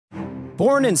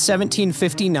Born in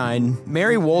 1759,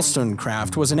 Mary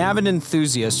Wollstonecraft was an avid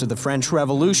enthusiast of the French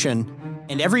Revolution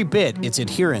and every bit its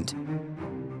adherent.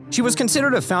 She was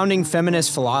considered a founding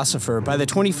feminist philosopher by the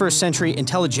 21st century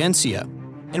intelligentsia,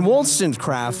 and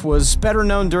Wollstonecraft was better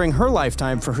known during her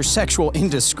lifetime for her sexual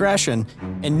indiscretion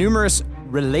and numerous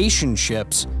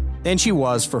relationships than she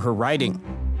was for her writing.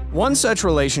 One such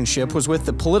relationship was with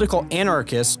the political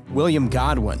anarchist William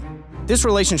Godwin. This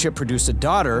relationship produced a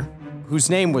daughter, whose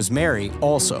name was Mary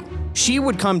also. She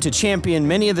would come to champion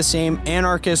many of the same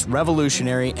anarchist,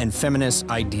 revolutionary, and feminist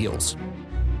ideals.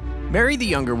 Mary the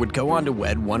Younger would go on to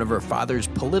wed one of her father's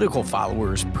political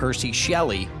followers, Percy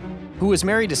Shelley, who was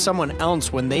married to someone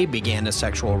else when they began a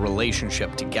sexual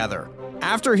relationship together.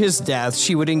 After his death,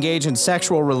 she would engage in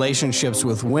sexual relationships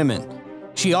with women.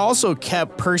 She also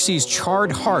kept Percy's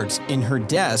charred heart in her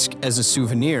desk as a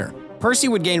souvenir. Percy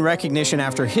would gain recognition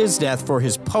after his death for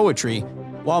his poetry,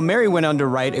 while Mary went on to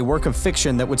write a work of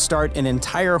fiction that would start an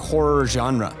entire horror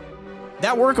genre.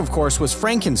 That work, of course, was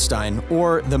Frankenstein,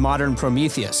 or the modern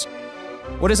Prometheus.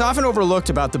 What is often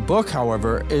overlooked about the book,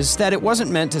 however, is that it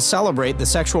wasn't meant to celebrate the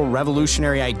sexual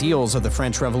revolutionary ideals of the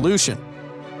French Revolution.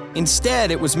 Instead,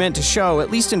 it was meant to show,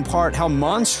 at least in part, how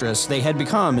monstrous they had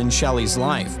become in Shelley's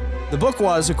life. The book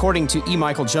was, according to E.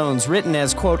 Michael Jones, written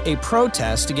as, quote, a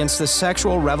protest against the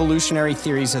sexual revolutionary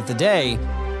theories of the day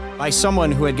by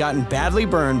someone who had gotten badly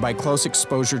burned by close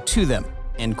exposure to them,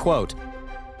 end quote.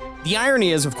 The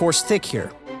irony is, of course, thick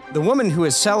here. The woman who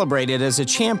is celebrated as a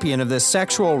champion of this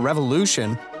sexual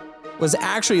revolution was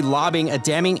actually lobbying a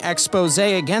damning expose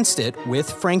against it with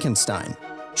Frankenstein.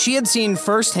 She had seen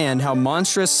firsthand how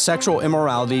monstrous sexual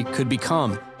immorality could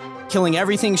become, killing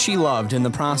everything she loved in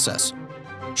the process.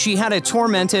 She had a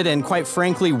tormented and, quite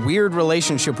frankly, weird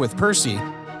relationship with Percy,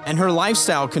 and her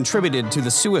lifestyle contributed to the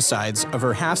suicides of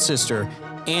her half-sister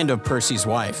and of Percy's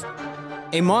wife.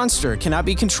 A monster cannot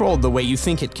be controlled the way you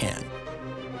think it can.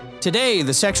 Today,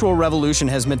 the sexual revolution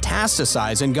has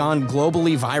metastasized and gone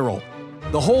globally viral.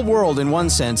 The whole world, in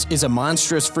one sense, is a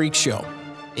monstrous freak show.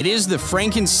 It is the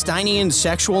Frankensteinian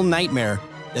sexual nightmare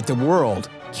that the world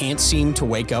can't seem to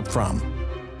wake up from.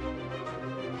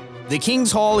 The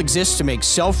King's Hall exists to make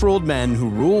self-ruled men who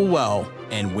rule well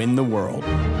and win the world.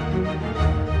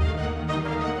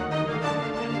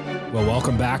 Well,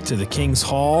 welcome back to the King's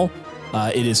Hall.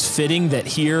 It is fitting that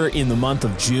here in the month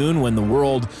of June, when the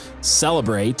world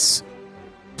celebrates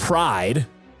pride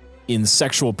in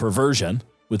sexual perversion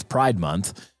with Pride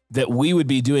Month, that we would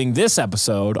be doing this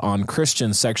episode on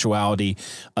Christian sexuality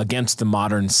against the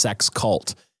modern sex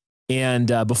cult. And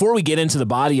before we get into the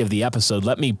body of the episode,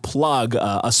 let me plug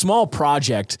a small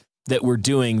project that we're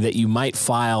doing that you might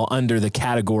file under the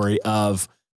category of,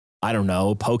 I don't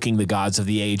know, poking the gods of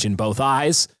the age in both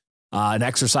eyes, an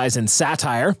exercise in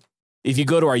satire. If you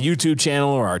go to our YouTube channel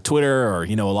or our Twitter or,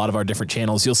 a lot of our different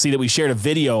channels, you'll see that we shared a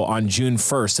video on June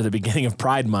 1st at the beginning of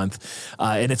Pride Month.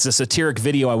 And it's a satiric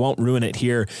video. I won't ruin it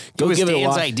here. It was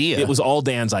Dan's idea. It was all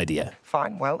Dan's idea.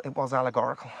 Fine. Well, it was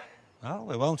allegorical. Well,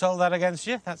 we won't hold that against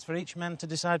you. That's for each man to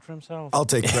decide for himself. I'll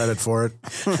take credit for it.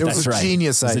 It was right.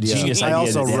 Genius idea. It was a genius I idea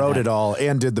also that Dan wrote had. it all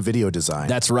and did the video design.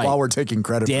 That's right. While we're taking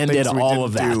credit Dan for things did we all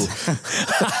didn't of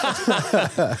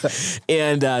that. do.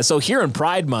 And so here in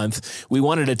Pride Month, we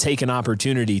wanted to take an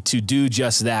opportunity to do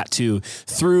just that, to,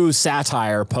 through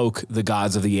satire, poke the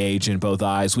gods of the age in both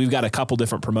eyes. We've got a couple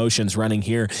different promotions running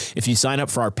here. If you sign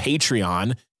up for our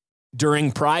Patreon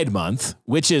during Pride Month,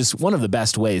 which is one of the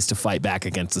best ways to fight back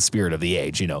against the spirit of the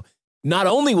age, not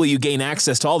only will you gain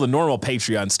access to all the normal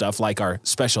Patreon stuff, like our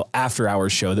special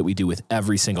after-hours show that we do with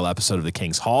every single episode of the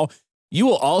King's Hall, you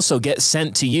will also get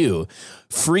sent to you,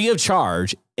 free of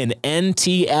charge, an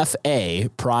NTFA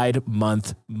Pride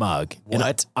Month mug. What?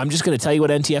 And I'm just going to tell you what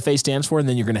NTFA stands for, and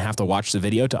then you're going to have to watch the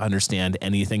video to understand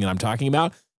anything that I'm talking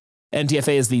about.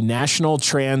 NTFA is the National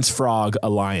Trans Frog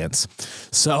Alliance.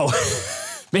 So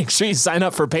make sure you sign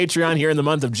up for Patreon here in the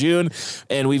month of June.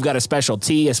 And we've got a special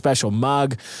tee, a special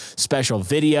mug, special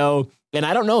video. And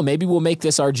I don't know, maybe we'll make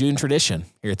this our June tradition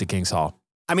here at the King's Hall.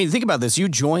 I mean, think about this. You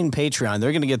join Patreon,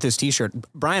 they're going to get this t-shirt.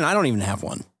 Brian, I don't even have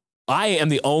one. I am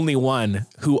the only one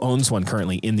who owns one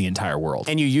currently in the entire world.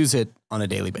 And you use it on a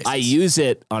daily basis. I use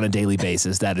it on a daily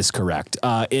basis. That is correct.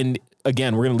 And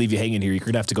again, we're going to leave you hanging here. You're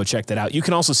going to have to go check that out. You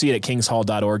can also see it at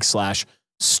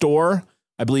kingshall.org/store.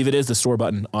 I believe it is the store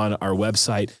button on our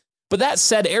website. But that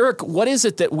said, Eric, what is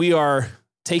it that we are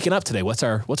taking up today? What's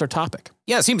our topic?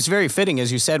 Yeah, it seems very fitting.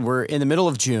 As you said, we're in the middle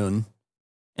of June.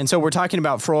 And so we're talking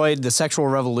about Freud, the sexual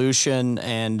revolution,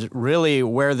 and really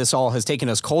where this all has taken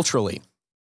us culturally.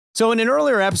 So in an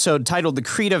earlier episode titled The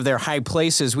Creed of Their High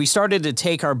Places, we started to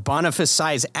take our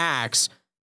Boniface-size axe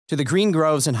to the green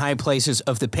groves and high places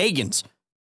of the pagans.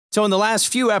 So in the last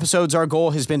few episodes, our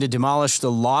goal has been to demolish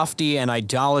the lofty and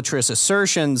idolatrous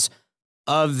assertions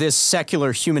of this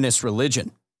secular humanist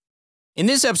religion. In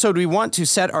this episode, we want to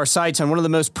set our sights on one of the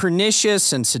most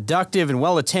pernicious and seductive and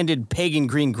well-attended pagan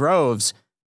green groves,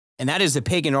 and that is the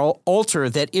pagan altar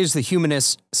that is the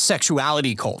humanist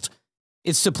sexuality cult.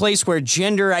 It's the place where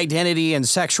gender identity and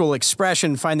sexual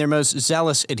expression find their most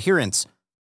zealous adherents.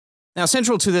 Now,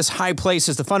 central to this high place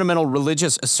is the fundamental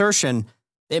religious assertion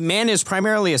that man is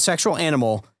primarily a sexual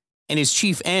animal, and his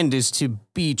chief end is to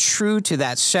be true to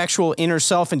that sexual inner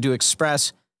self and to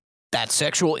express that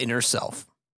sexual inner self.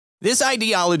 This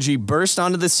ideology burst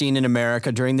onto the scene in America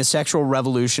during the sexual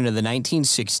revolution of the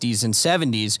 1960s and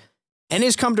 70s, and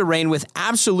has come to reign with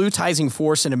absolutizing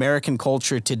force in American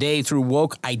culture today through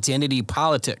woke identity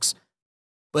politics.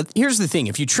 But here's the thing,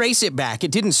 if you trace it back,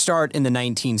 it didn't start in the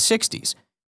 1960s.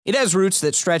 It has roots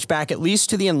that stretch back at least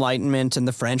to the Enlightenment and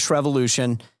the French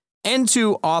Revolution, and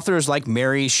to authors like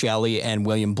Mary Shelley and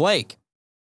William Blake.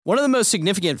 One of the most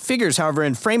significant figures, however,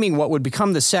 in framing what would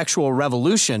become the sexual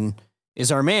revolution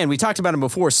is our man, we talked about him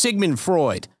before, Sigmund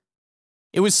Freud.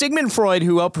 It was Sigmund Freud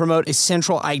who helped promote a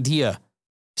central idea.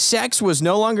 Sex was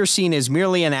no longer seen as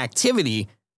merely an activity,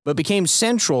 but became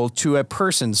central to a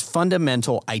person's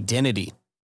fundamental identity.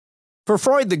 For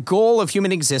Freud, the goal of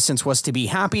human existence was to be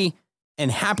happy, and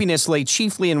happiness lay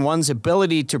chiefly in one's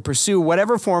ability to pursue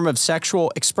whatever form of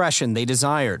sexual expression they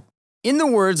desired. In the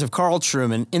words of Carl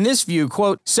Trueman, in this view,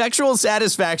 quote, sexual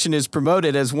satisfaction is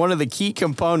promoted as one of the key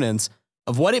components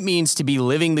of what it means to be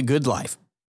living the good life.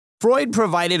 Freud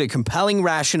provided a compelling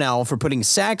rationale for putting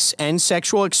sex and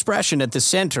sexual expression at the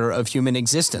center of human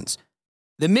existence.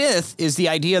 The myth is the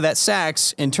idea that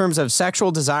sex, in terms of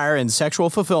sexual desire and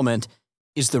sexual fulfillment,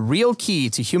 is the real key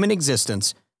to human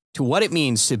existence, to what it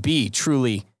means to be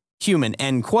truly human,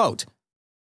 end quote.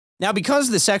 Now, because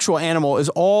the sexual animal is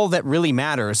all that really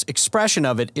matters, expression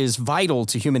of it is vital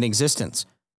to human existence.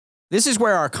 This is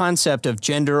where our concept of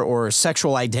gender or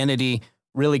sexual identity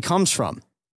really comes from.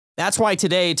 That's why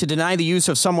today, to deny the use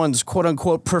of someone's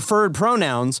quote-unquote preferred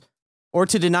pronouns, or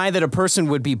to deny that a person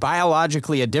would be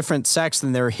biologically a different sex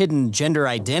than their hidden gender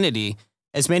identity,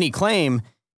 as many claim,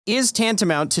 is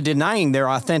tantamount to denying their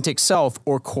authentic self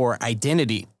or core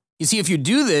identity. You see, if you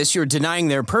do this, you're denying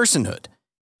their personhood.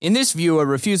 In this view, a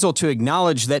refusal to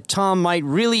acknowledge that Tom might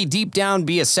really deep down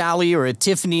be a Sally or a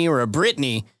Tiffany or a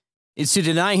Brittany is to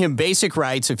deny him basic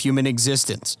rights of human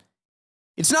existence.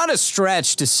 It's not a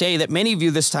stretch to say that many view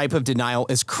this type of denial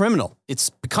as criminal. It's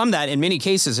become that in many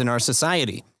cases in our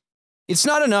society. It's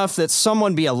not enough that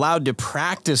someone be allowed to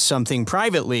practice something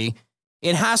privately.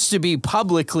 It has to be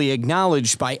publicly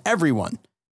acknowledged by everyone.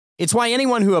 It's why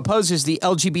anyone who opposes the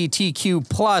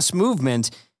LGBTQ+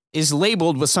 movement is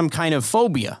labeled with some kind of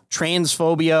phobia,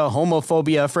 transphobia,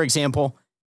 homophobia, for example,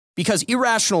 because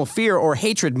irrational fear or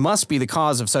hatred must be the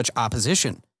cause of such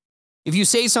opposition. If you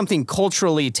say something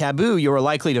culturally taboo, you are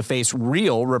likely to face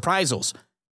real reprisals.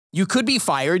 You could be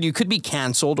fired, you could be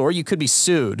canceled, or you could be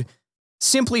sued,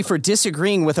 simply for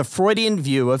disagreeing with a Freudian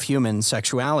view of human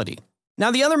sexuality.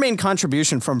 Now, the other main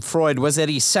contribution from Freud was that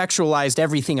he sexualized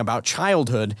everything about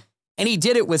childhood, and he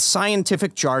did it with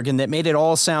scientific jargon that made it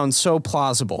all sound so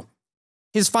plausible.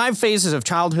 His 5 phases of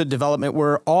childhood development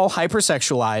were all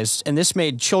hypersexualized, and this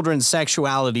made children's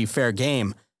sexuality fair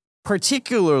game,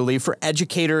 particularly for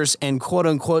educators and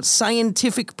quote-unquote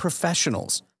scientific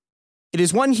professionals. It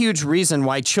is one huge reason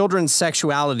why children's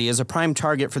sexuality is a prime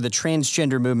target for the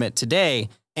transgender movement today,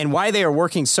 and why they are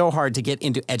working so hard to get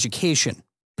into education.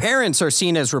 Parents are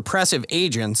seen as repressive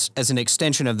agents, as an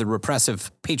extension of the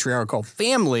repressive patriarchal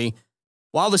family,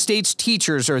 while the state's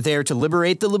teachers are there to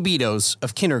liberate the libidos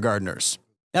of kindergartners.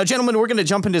 Now, gentlemen, we're going to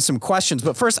jump into some questions,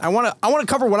 but first I want to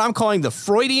cover what I'm calling the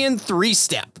Freudian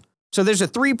 3-step. So there's a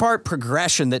 3-part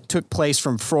progression that took place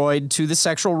from Freud to the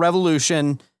sexual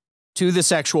revolution to the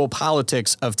sexual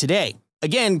politics of today.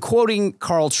 Again, quoting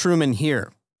Carl Trueman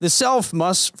here, the self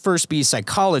must first be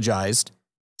psychologized,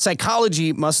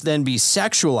 psychology must then be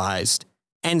sexualized,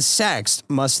 and sex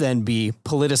must then be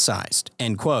politicized,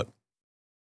 end quote.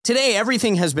 Today,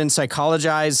 everything has been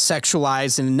psychologized,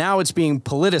 sexualized, and now it's being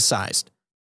politicized.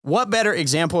 What better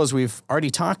example, as we've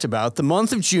already talked about, the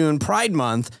month of June, Pride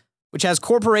Month, which has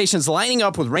corporations lining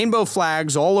up with rainbow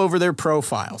flags all over their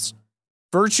profiles.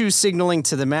 Virtue signaling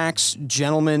to the max,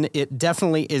 gentlemen, it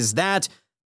definitely is that.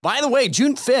 By the way,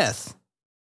 June 5th,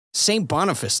 St.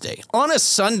 Boniface Day, on a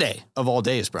Sunday of all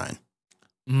days, Brian.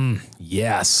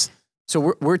 Yes.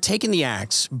 So we're taking the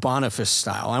axe Boniface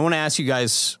style. I want to ask you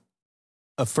guys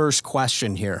a first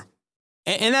question here.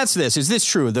 And that's this. Is this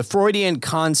true? The Freudian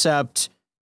concept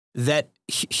that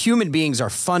human beings are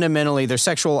fundamentally, their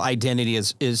sexual identity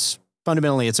is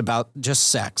fundamentally, it's about just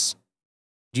sex.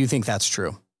 Do you think that's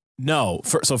true? No.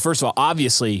 So first of all,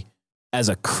 obviously, as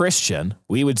a Christian,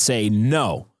 we would say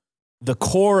no. The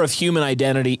core of human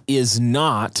identity is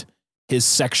not his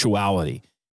sexuality.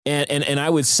 And I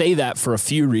would say that for a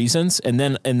few reasons. And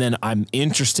then I'm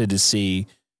interested to see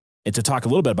and to talk a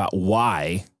little bit about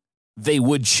why they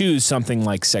would choose something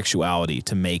like sexuality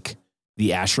to make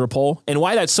the Asherah pole and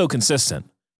why that's so consistent.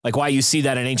 Like why you see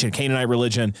that in ancient Canaanite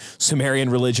religion, Sumerian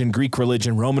religion, Greek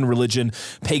religion, Roman religion,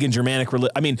 pagan Germanic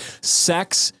religion. I mean,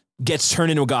 sex gets turned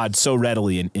into a god so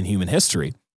readily in human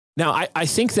history. Now, I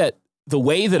think that the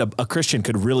way that a Christian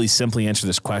could really simply answer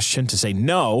this question to say,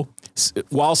 no,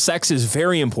 while sex is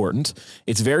very important,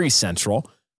 it's very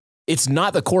central, it's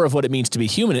not the core of what it means to be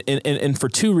human. And for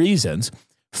two reasons.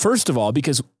 First of all,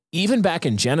 because even back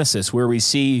in Genesis, where we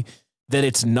see that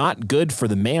it's not good for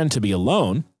the man to be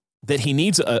alone, that he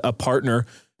needs a partner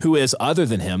who is other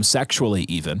than him, sexually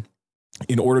even,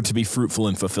 in order to be fruitful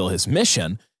and fulfill his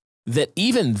mission, that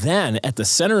even then at the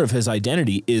center of his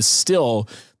identity is still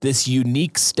this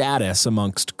unique status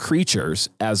amongst creatures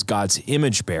as God's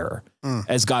image bearer,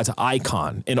 as God's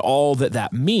icon, and all that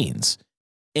that means.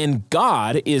 And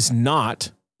God is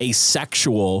not a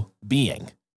sexual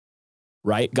being,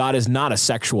 right? God is not a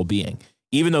sexual being.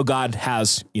 Even though God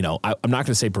has, I'm not going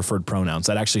to say preferred pronouns.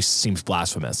 That actually seems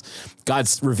blasphemous. God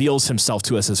reveals himself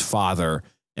to us as Father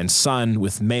and Son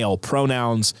with male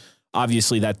pronouns.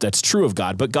 Obviously, that's true of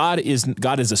God. But God is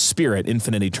a spirit,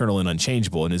 infinite, eternal, and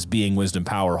unchangeable in his being, wisdom,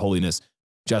 power, holiness,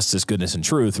 justice, goodness, and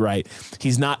truth, right?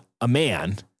 He's not a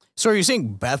man. So are you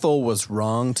saying Bethel was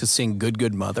wrong to sing Good,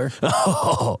 Good Mother?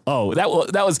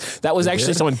 That was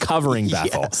actually someone covering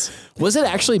Bethel. Yes. Was it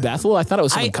actually Bethel? I thought it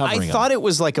was someone covering it. I thought it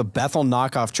was like a Bethel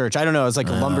knockoff church. I don't know. It was like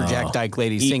a lumberjack dyke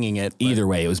lady singing it. Either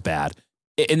way, it was bad.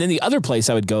 And then the other place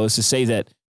I would go is to say that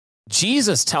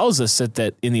Jesus tells us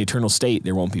that in the eternal state,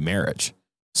 there won't be marriage.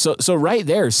 So right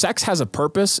there, sex has a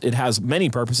purpose. It has many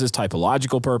purposes,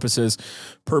 typological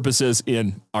purposes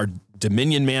in our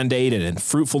dominion mandate and in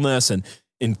fruitfulness and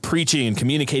in preaching and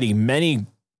communicating many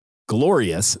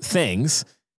glorious things.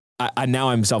 Now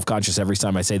I'm self-conscious every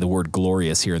time I say the word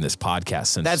glorious here in this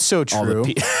podcast. That's so true.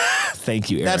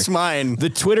 Thank you, Eric. That's mine. The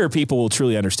Twitter people will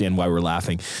truly understand why we're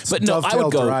laughing. But no, I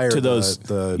would go to those.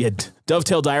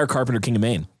 Dovetail Dyer, Carpenter, King of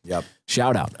Maine. Yep.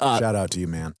 Shout out. Shout out to you,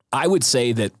 man. I would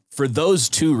say that for those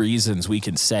two reasons, we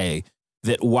can say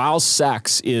that while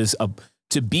sex is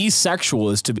to be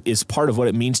sexual is part of what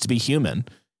it means to be human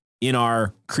in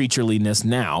our creatureliness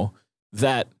now,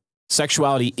 that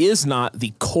sexuality is not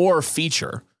the core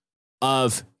feature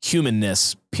of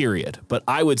humanness, period. But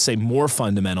I would say more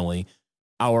fundamentally,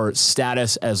 our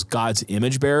status as God's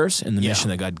image bearers and the mission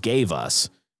that God gave us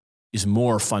is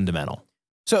more fundamental.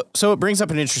 So it brings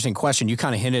up an interesting question. You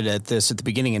kind of hinted at this at the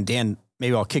beginning, and Dan,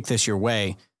 maybe I'll kick this your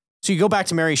way. So you go back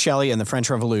to Mary Shelley and the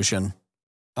French Revolution.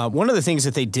 One of the things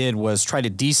that they did was try to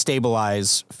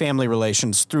destabilize family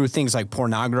relations through things like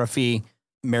pornography,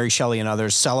 Mary Shelley and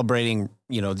others celebrating,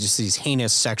 just these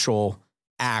heinous sexual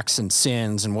acts and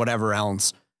sins and whatever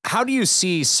else. How do you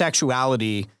see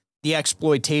sexuality, the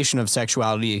exploitation of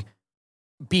sexuality,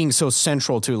 being so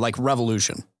central to like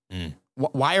revolution?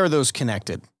 Why are those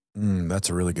connected? That's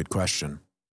a really good question.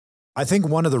 I think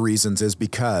one of the reasons is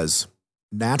because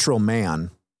natural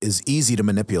man is easy to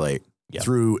manipulate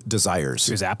through desires.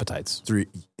 Through his appetites.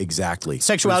 Exactly.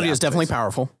 Sexuality is definitely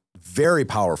powerful. Very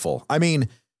powerful. I mean,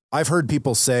 I've heard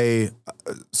people say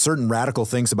certain radical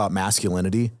things about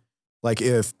masculinity. Like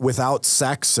if without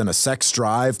sex and a sex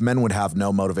drive, men would have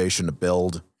no motivation to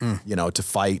build, to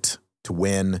fight, to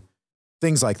win,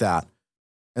 things like that.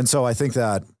 And so I think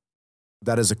that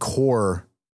is a core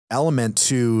element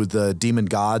to the demon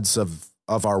gods of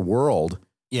our world,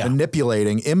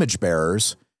 manipulating image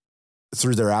bearers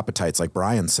through their appetites, like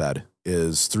Brian said,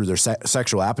 is through their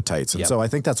sexual appetites. And so I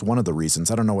think that's one of the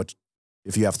reasons. I don't know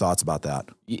if you have thoughts about that.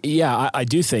 Yeah, I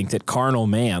do think that carnal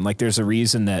man, like there's a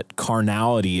reason that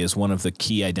carnality is one of the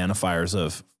key identifiers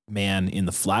of man in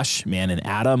the flesh, man in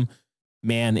Adam,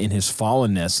 man in his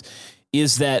fallenness,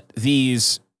 is that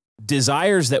these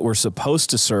desires that were supposed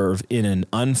to serve in an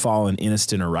unfallen,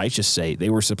 innocent, or righteous state, they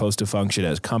were supposed to function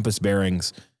as compass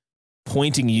bearings,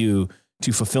 pointing you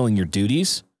to fulfilling your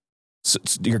duties,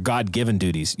 your God-given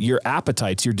duties. Your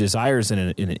appetites, your desires in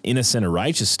an innocent or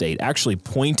righteous state actually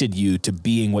pointed you to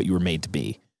being what you were made to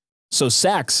be. So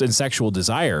sex and sexual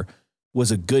desire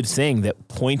was a good thing that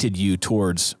pointed you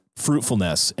towards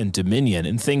fruitfulness and dominion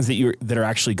and things that are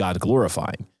actually God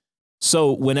glorifying.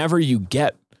 So whenever you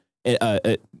get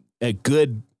a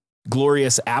good,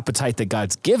 glorious appetite that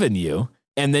God's given you,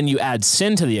 and then you add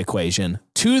sin to the equation,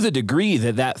 to the degree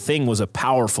that that thing was a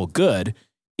powerful good,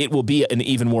 it will be an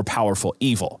even more powerful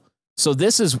evil. So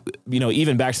this is,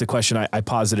 even back to the question I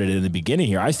posited in the beginning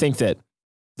here, I think that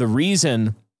the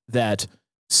reason that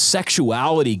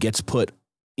sexuality gets put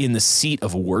in the seat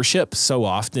of worship so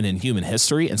often in human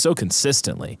history and so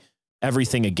consistently,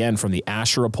 everything again from the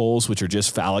Asherah poles, which are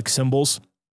just phallic symbols,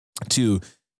 to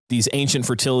these ancient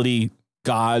fertility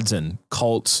gods and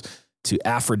cults, to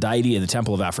Aphrodite and the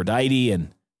Temple of Aphrodite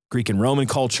and Greek and Roman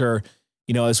culture,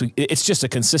 it's just a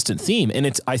consistent theme.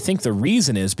 And I think the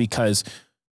reason is because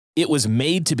it was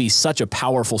made to be such a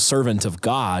powerful servant of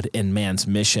God in man's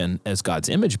mission as God's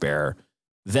image bearer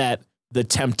that the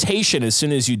temptation, as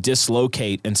soon as you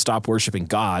dislocate and stop worshiping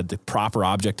God, the proper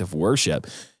object of worship,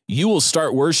 you will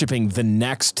start worshiping the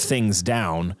next things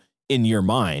down in your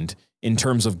mind in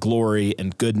terms of glory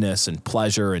and goodness and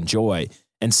pleasure and joy.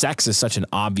 And sex is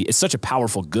it's such a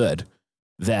powerful good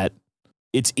that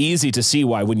it's easy to see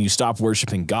why when you stop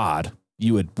worshiping God,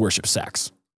 you would worship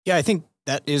sex. Yeah, I think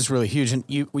that is really huge. And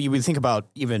you would think about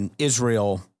even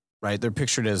Israel, right? They're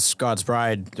pictured as God's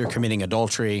bride. They're committing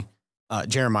adultery.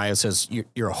 Jeremiah says,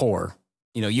 you're a whore.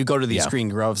 You go to these green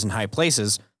groves and high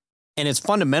places, and it's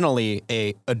fundamentally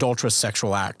a adulterous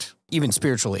sexual act, even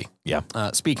spiritually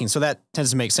speaking. So that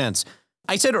tends to make sense.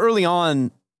 I said early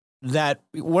on that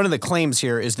one of the claims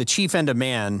here is the chief end of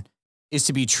man is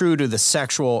to be true to the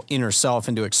sexual inner self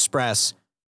and to express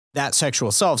that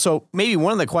sexual self. So maybe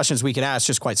one of the questions we could ask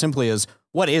just quite simply is,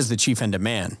 what is the chief end of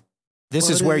man? This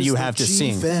is where you have to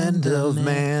sing. Chief end of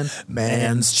man,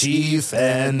 man's chief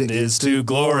end is to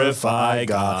glorify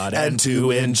God and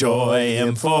to enjoy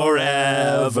Him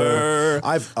forever.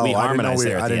 We harmonized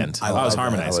there at the end. I was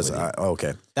harmonizing.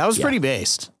 Okay. That was pretty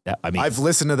based. Yeah, I've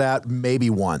listened to that maybe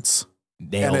once.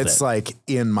 Nailed and it's it. like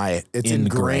it's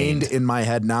ingrained in my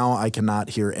head now. I cannot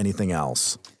hear anything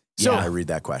else. So I read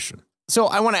that question. So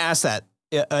I want to ask that.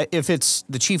 If it's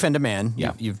the chief end of man,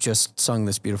 you've just sung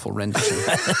this beautiful rendition.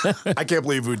 I can't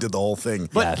believe we did the whole thing.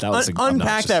 But that was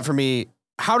unpack that for me.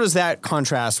 How does that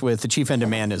contrast with the chief end of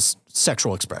man as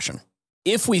sexual expression?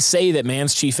 If we say that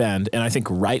man's chief end, and I think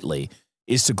rightly,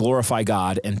 is to glorify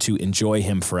God and to enjoy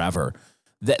Him forever,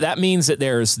 that means that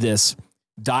there's this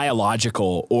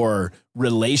dialogical or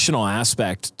relational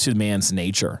aspect to man's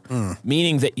nature,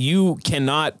 meaning that you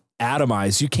cannot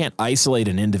atomize, you can't isolate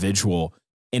an individual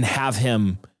and have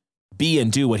him be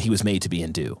and do what he was made to be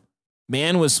and do.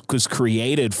 Man was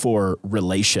created for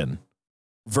relation,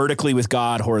 vertically with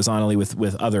God, horizontally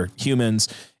with other humans,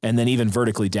 and then even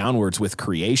vertically downwards with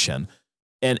creation.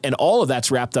 And all of that's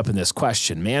wrapped up in this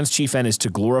question. Man's chief end is to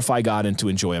glorify God and to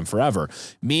enjoy Him forever,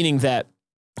 meaning that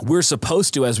we're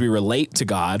supposed to, as we relate to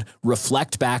God,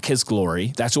 reflect back His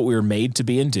glory. That's what we were made to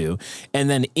be and do. And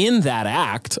then in that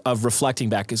act of reflecting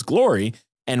back His glory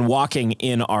and walking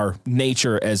in our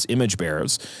nature as image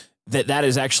bearers, that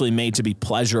is actually made to be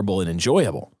pleasurable and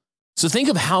enjoyable. So think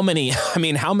of how many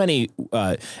aberrant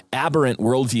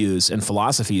worldviews and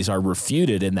philosophies are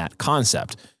refuted in that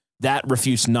concept. That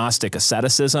refutes Gnostic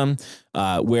asceticism,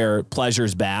 where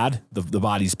pleasure's bad, the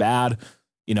body's bad.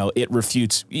 It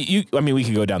refutes, we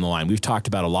could go down the line. We've talked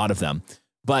about a lot of them,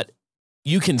 but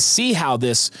you can see how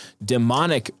this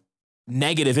demonic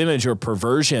negative image or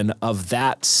perversion of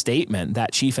that statement,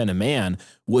 that chief end of man,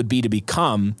 would be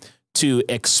to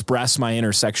express my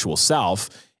intersexual self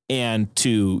and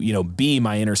to, be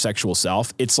my intersexual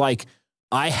self. It's like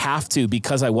I have to,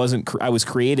 because I was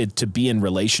created to be in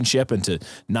relationship and to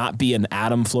not be an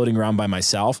atom floating around by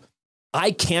myself.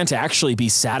 I can't actually be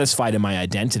satisfied in my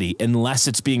identity unless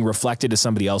it's being reflected to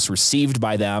somebody else, received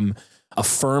by them,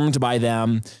 affirmed by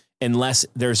them, unless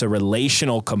there's a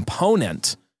relational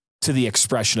component to the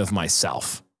expression of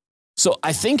myself. So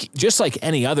I think just like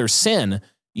any other sin,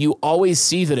 you always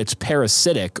see that it's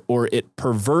parasitic or it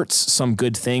perverts some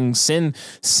good thing. Sin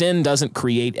doesn't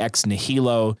create ex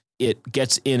nihilo. It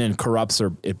gets in and corrupts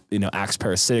or it, acts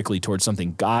parasitically towards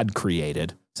something God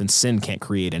created. Since sin can't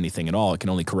create anything at all, it can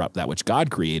only corrupt that which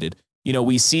God created.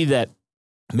 We see that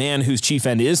man whose chief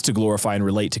end is to glorify and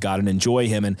relate to God and enjoy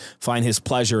Him and find His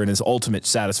pleasure and His ultimate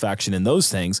satisfaction in those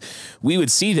things, we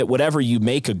would see that whatever you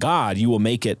make a God, you will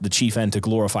make it the chief end to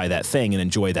glorify that thing and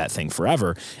enjoy that thing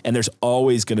forever. And there's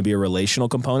always going to be a relational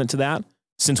component to that,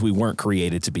 since we weren't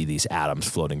created to be these atoms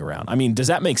floating around. Does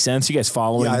that make sense? You guys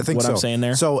following what I'm saying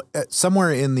there? So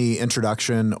somewhere in the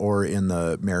introduction or in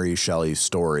the Mary Shelley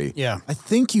story, I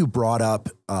think you brought up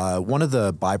one of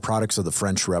the byproducts of the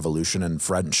French Revolution and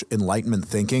French Enlightenment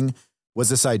thinking was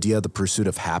this idea of the pursuit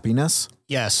of happiness.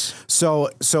 Yes. So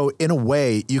in a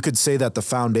way, you could say that the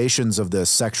foundations of the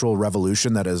sexual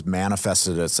revolution that has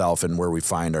manifested itself in where we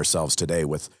find ourselves today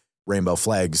with rainbow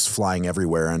flags flying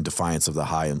everywhere in defiance of the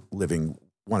high and living,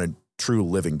 one and true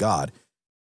living God,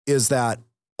 is that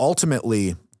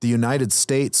ultimately the United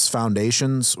States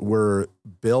foundations were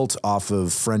built off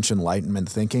of French Enlightenment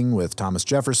thinking, with Thomas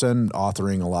Jefferson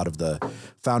authoring a lot of the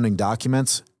founding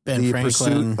documents. Ben the Franklin.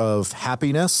 Pursuit of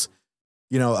happiness,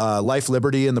 life,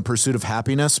 liberty, and the pursuit of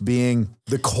happiness being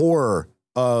the core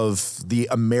of the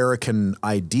American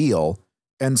ideal.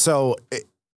 And so,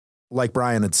 like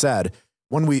Brian had said,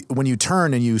 when you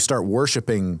turn and you start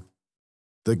worshiping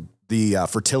the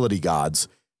fertility gods,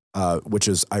 which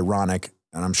is ironic,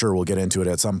 and I'm sure we'll get into it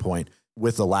at some point,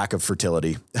 with the lack of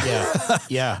fertility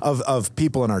of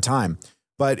people in our time.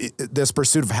 But this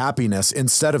pursuit of happiness,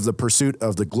 instead of the pursuit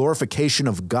of the glorification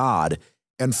of God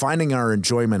and finding our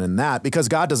enjoyment in that, because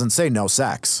God doesn't say no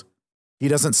sex. He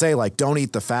doesn't say, like, don't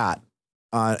eat the fat,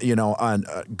 on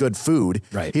good food.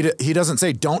 Right. He doesn't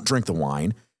say don't drink the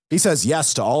wine. He says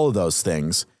yes to all of those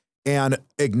things, and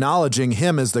acknowledging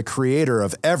him as the creator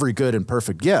of every good and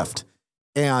perfect gift.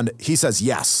 And he says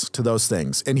yes to those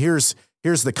things. And here's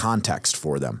the context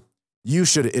for them. You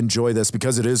should enjoy this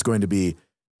because it is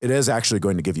actually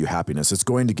going to give you happiness. It's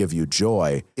going to give you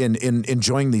joy in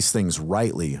enjoying these things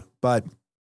rightly. But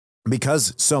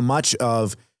because so much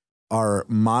of our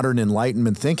modern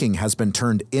Enlightenment thinking has been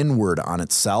turned inward on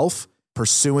itself,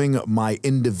 pursuing my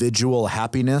individual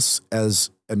happiness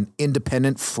as an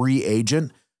independent free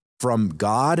agent from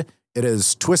God, it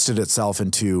has twisted itself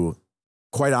into,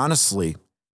 quite honestly,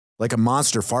 like a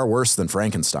monster far worse than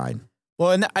Frankenstein.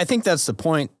 Well, and I think that's the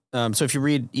point. So if you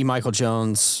read E. Michael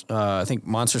Jones, I think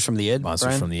Monsters from the Id.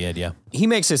 Monsters from the Id, yeah. He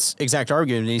makes this exact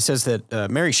argument. And he says that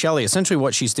Mary Shelley, essentially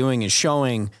what she's doing is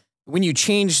showing, when you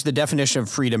change the definition of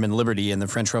freedom and liberty in the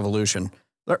French Revolution,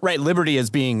 right? Liberty as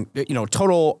being,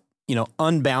 total,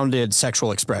 unbounded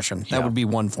sexual expression. That would be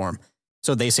one form.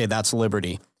 So they say that's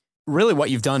liberty. Really what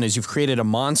you've done is you've created a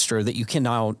monster that you can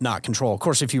now not control. Of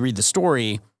course, if you read the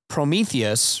story,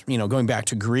 Prometheus, going back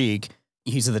to Greek,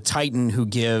 he's the Titan who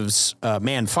gives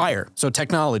man fire, so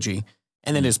technology,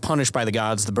 and then is punished by the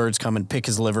gods. The birds come and pick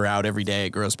his liver out every day.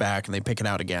 It grows back, and they pick it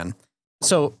out again.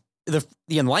 So the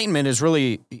Enlightenment is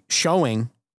really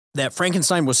showing that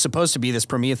Frankenstein was supposed to be this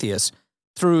Prometheus.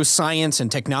 Through science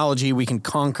and technology, we can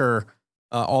conquer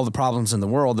all the problems in the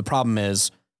world. The problem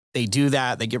is they do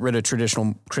that. They get rid of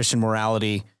traditional Christian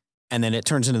morality, and then it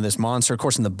turns into this monster. Of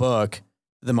course, in the book,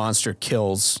 the monster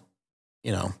kills,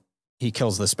 he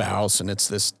kills the spouse, and it's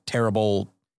this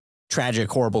terrible, tragic,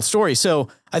 horrible story. So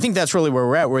I think that's really where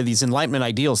we're at, where these Enlightenment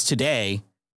ideals today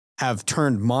have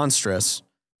turned monstrous.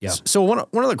 Yeah. So one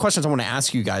of the questions I want to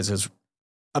ask you guys is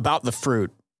about the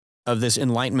fruit of this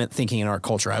Enlightenment thinking in our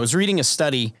culture. I was reading a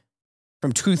study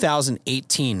from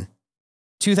 2018.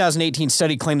 2018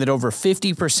 study claimed that over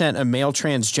 50% of male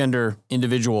transgender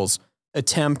individuals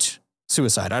attempt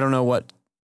suicide. I don't know what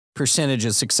percentage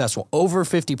is successful. Over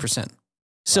 50%.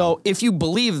 So if you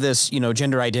believe this,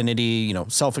 gender identity,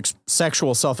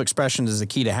 sexual self-expression is the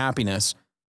key to happiness,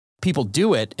 people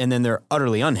do it and then they're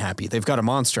utterly unhappy. They've got a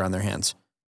monster on their hands.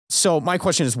 So my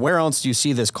question is, where else do you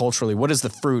see this culturally? What is the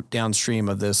fruit downstream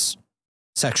of this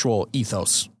sexual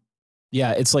ethos?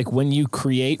 Yeah, it's like when you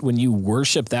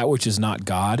worship that which is not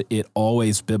God, it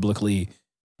always biblically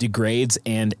degrades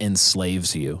and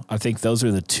enslaves you. I think those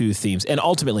are the two themes. And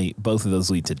ultimately, both of those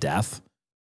lead to death.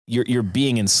 You're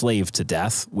being enslaved to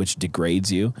death, which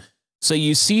degrades you. So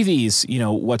you see these,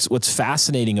 what's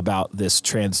fascinating about this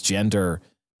transgender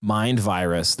mind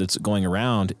virus that's going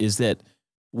around is that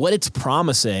what it's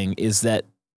promising is that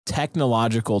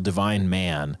technological divine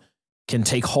man can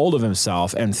take hold of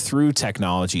himself, and through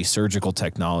technology, surgical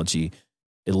technology,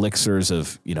 elixirs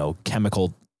of,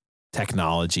 chemical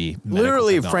technology,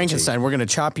 literally technology. Frankenstein, we're going to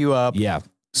chop you up. Yeah.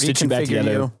 Stitch you back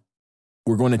together.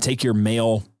 We're going to take your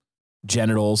male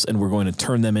genitals and we're going to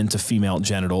turn them into female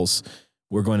genitals.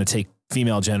 We're going to take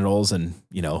female genitals and,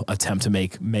 attempt to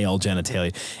make male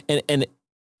genitalia. And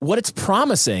what it's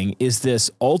promising is this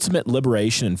ultimate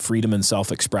liberation and freedom and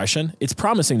self-expression. It's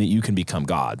promising that you can become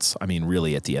gods. I mean,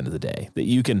 really, at the end of the day, that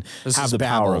you can have the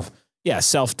power of,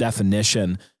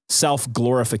 self-definition,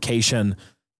 self-glorification.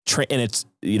 And it's,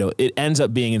 it ends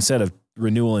up being, instead of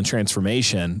renewal and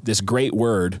transformation, this great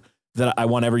word that I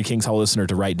want every King's Hall listener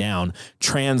to write down.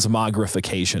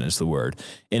 Transmogrification is the word.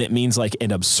 And it means like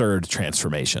an absurd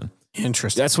transformation.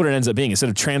 Interesting. That's what it ends up being. Instead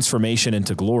of transformation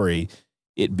into glory,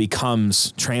 it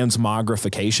becomes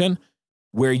transmogrification,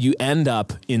 where you end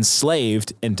up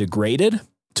enslaved and degraded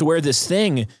to where this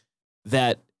thing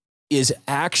that is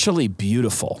actually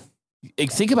beautiful.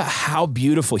 Think about how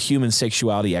beautiful human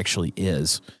sexuality actually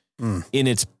is in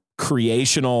its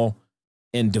creational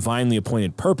and divinely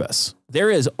appointed purpose. There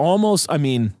is almost,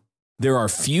 there are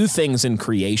few things in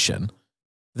creation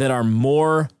that are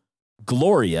more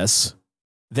glorious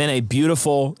than a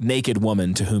beautiful naked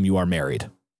woman to whom you are married.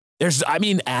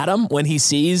 Adam, when he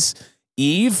sees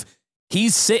Eve,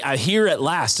 here at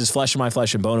last is flesh of my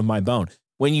flesh and bone of my bone.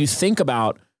 When you think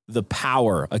about the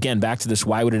power, again, back to this,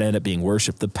 why would it end up being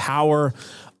worship? The power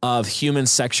of human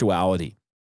sexuality.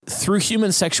 Through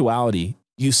human sexuality,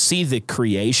 you see the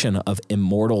creation of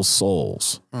immortal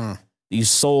souls, these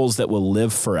souls that will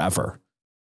live forever.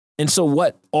 And so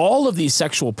what all of these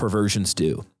sexual perversions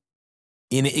do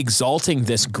in exalting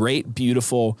this great,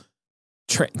 beautiful,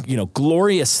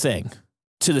 glorious thing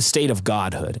to the state of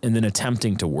godhood and then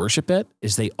attempting to worship it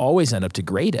is they always end up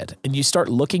degraded. And you start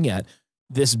looking at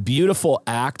this beautiful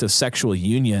act of sexual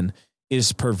union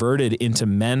is perverted into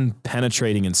men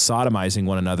penetrating and sodomizing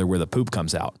one another where the poop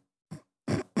comes out.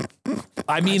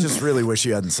 I just really wish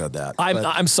you hadn't said that.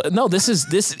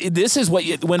 This is what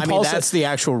Paul says. That's the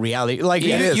actual reality. Like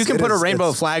you can put a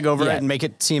rainbow flag over it and make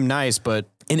it seem nice, but.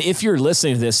 And if you're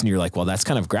listening to this and you're like, well, that's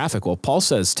kind of graphic. Well, Paul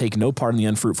says, take no part in the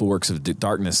unfruitful works of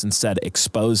darkness, instead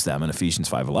expose them in Ephesians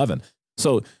 5:11.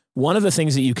 So one of the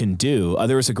things that you can do,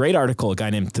 there was a great article a guy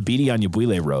named Thabiti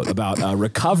Anyabwile wrote about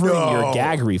recovering your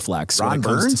gag reflex. Ron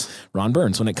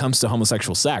Burns, when it comes to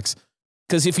homosexual sex.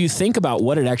 Because if you think about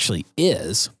what it actually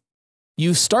is,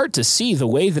 you start to see the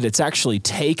way that it's actually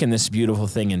taken this beautiful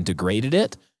thing and degraded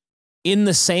it in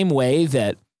the same way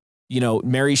that,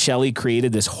 Mary Shelley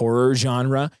created this horror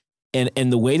genre, and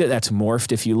the way that that's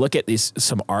morphed. If you look at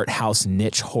some art house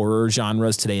niche horror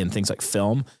genres today and things like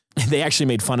film, they actually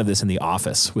made fun of this in The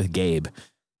Office with Gabe.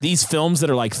 These films that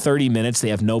are like 30 minutes, they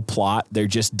have no plot. They're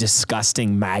just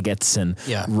disgusting maggots and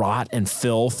rot and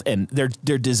filth, and they're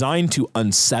designed to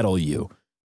unsettle you.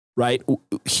 Right?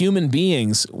 Human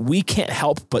beings, we can't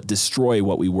help but destroy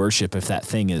what we worship if that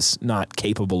thing is not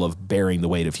capable of bearing the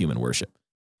weight of human worship.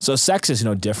 So sex is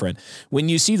no different. When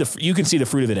you see you can see the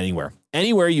fruit of it anywhere.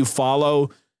 Anywhere you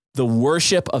follow the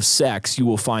worship of sex, you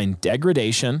will find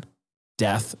degradation,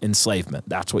 death, enslavement.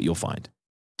 That's what you'll find.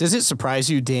 Does it surprise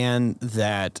you, Dan,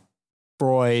 that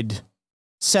Freud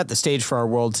set the stage for our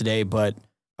world today? But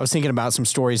I was thinking about some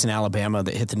stories in Alabama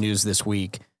that hit the news this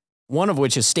week. One of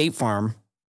which is State Farm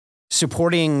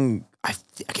supporting, I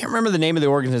can't remember the name of the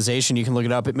organization. You can look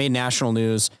it up. It made national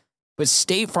news. But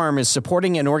State Farm is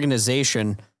supporting an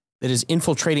organization that is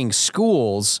infiltrating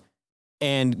schools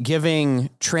and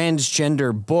giving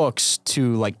transgender books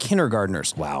to like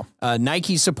kindergartners. Wow.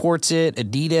 Nike supports it.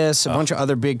 Adidas, a bunch of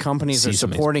other big companies are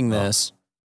supporting this.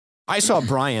 I saw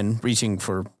Brian reaching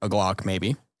for a Glock,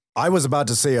 maybe. I was about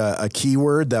to say a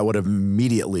keyword that would have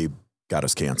immediately got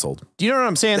us canceled. Do you know what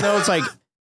I'm saying, though? It's like,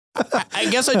 I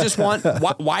guess I just want,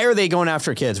 why are they going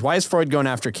after kids? Why is Freud going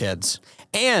after kids?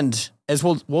 And as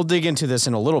we'll dig into this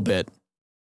in a little bit,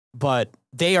 but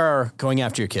they are going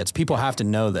after your kids. People have to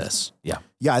know this. Yeah.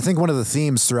 Yeah. I think one of the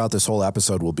themes throughout this whole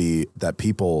episode will be that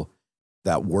people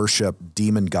that worship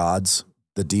demon gods,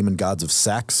 the demon gods of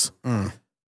sex,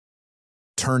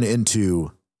 turn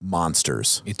into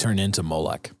monsters. They turn into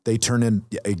Molech. They turn in.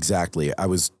 Exactly.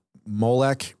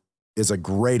 Molech is a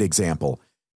great example.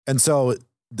 And so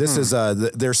this is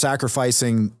they're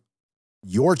sacrificing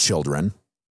your children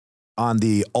on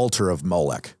the altar of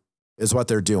Molech is what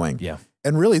they're doing. Yeah.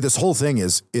 And really this whole thing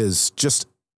is just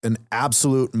an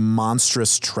absolute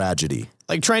monstrous tragedy.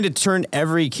 Like trying to turn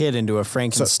every kid into a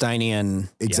Frankensteinian.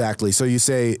 Exactly. Yeah. So you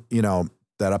say,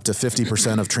 that up to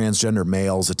 50% of transgender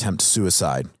males attempt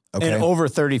suicide. Okay. And over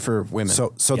 30 for women.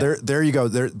 So there you go.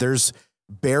 There's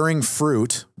bearing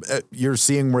fruit. You're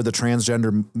seeing where the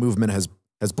transgender movement has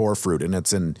bore fruit, and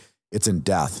it's in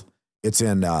death. It's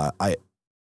in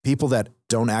people that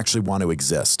don't actually want to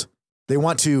exist. They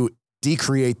want to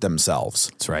decreate themselves.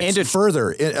 That's right. And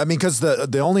further, because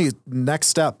the only next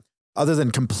step, other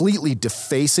than completely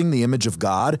defacing the image of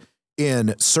God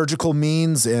in surgical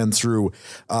means and through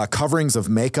coverings of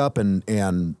makeup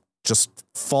and just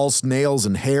false nails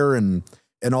and hair and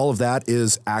all of that,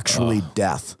 is actually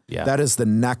death. Yeah. That is the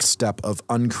next step of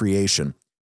uncreation.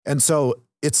 And so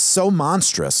it's so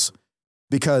monstrous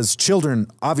because children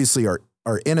obviously are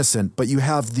innocent, but you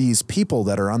have these people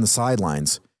that are on the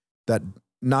sidelines that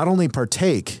not only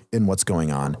partake in what's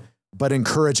going on, but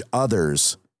encourage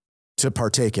others to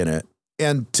partake in it.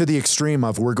 And to the extreme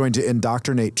of, we're going to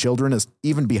indoctrinate children as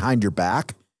even behind your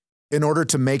back in order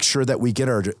to make sure that we get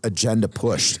our agenda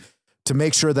pushed, to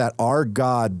make sure that our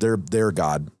God, their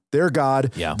God,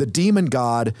 the demon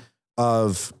god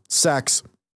of sex,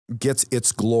 gets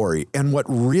its glory. And what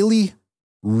really,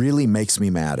 really makes me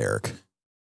mad, Eric,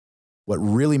 what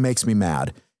really makes me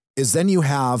mad is then you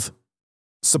have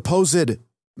supposed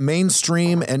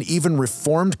mainstream and even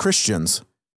Reformed Christians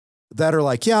that are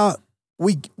like, yeah,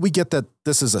 we get that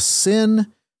this is a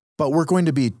sin, but we're going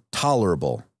to be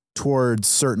tolerable towards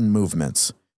certain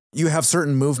movements. You have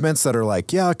certain movements that are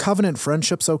like, yeah, covenant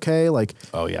friendship's okay. Like,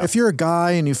 Oh, yeah. if you're a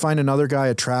guy and you find another guy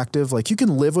attractive, like you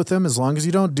can live with him as long as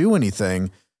you don't do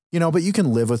anything, but you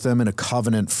can live with them in a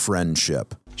covenant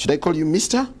friendship. Should I call you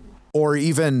mister? Or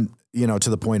even, to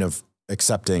the point of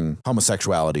accepting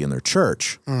homosexuality in their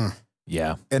church.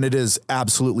 Yeah. And it is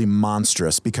absolutely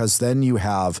monstrous, because then you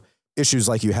have issues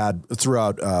like you had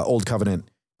throughout Old Covenant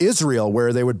Israel,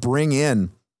 where they would bring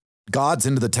in gods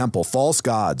into the temple, false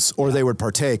gods, or they would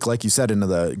partake, like you said, into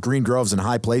the green groves and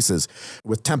high places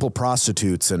with temple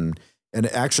prostitutes. And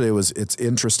actually it's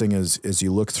interesting as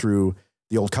you look through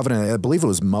the Old Covenant, I believe it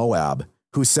was Moab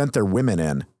who sent their women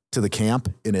in to the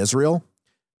camp in Israel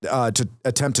to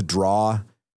attempt to draw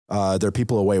their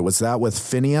people away. Was that with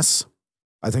Phineas?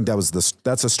 I think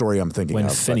that's a story I'm thinking of.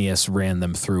 When Phineas ran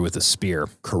them through with a spear.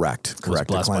 Correct. Was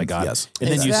blessed by God. Yes.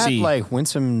 And is then you that see like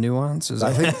winsome nuances?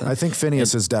 I think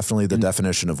Phineas is definitely the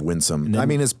definition of winsome. I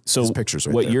mean, his pictures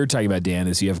right what there. you're talking about, Dan,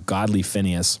 is you have godly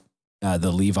Phineas,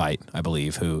 the Levite, I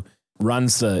believe, who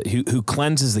runs who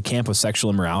cleanses the camp of sexual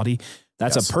immorality.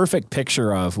 That's a perfect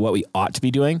picture of what we ought to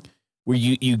be doing, where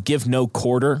you give no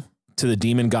quarter to the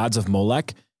demon gods of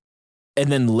Molech. And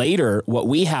then later, what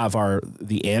we have are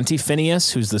the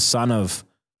anti-Phineas, who's the son of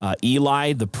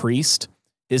Eli, the priest.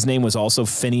 His name was also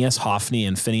Phineas, Hophni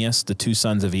and Phineas, the two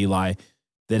sons of Eli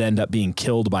that end up being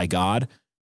killed by God,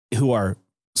 who are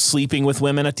sleeping with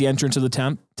women at the entrance of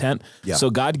the tent. Yeah. So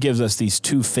God gives us these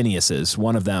two Phineases.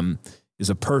 One of them is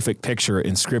a perfect picture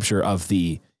in Scripture of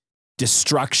the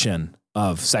destruction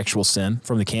of sexual sin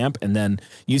from the camp. And then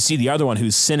you see the other one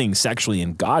who's sinning sexually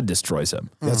and God destroys him.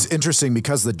 That's interesting,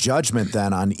 because the judgment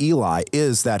then on Eli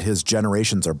is that his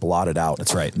generations are blotted out.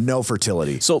 That's right. No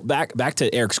fertility. So back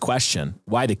to Eric's question,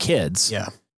 why the kids? Yeah.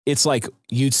 It's like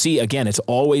you'd see, again, it's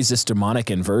always this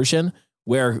demonic inversion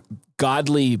where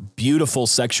godly, beautiful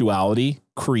sexuality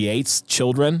creates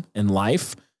children in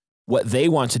life. What they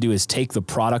want to do is take the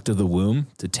product of the womb,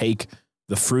 to take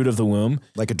the fruit of the womb,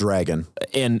 Like a dragon.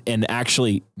 and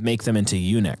actually make them into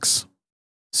eunuchs,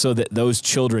 so that those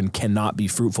children cannot be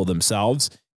fruitful themselves.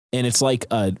 And it's like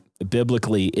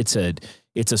biblically, it's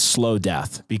a slow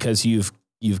death, because you've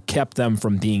kept them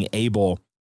from being able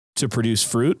to produce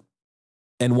fruit.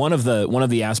 And one of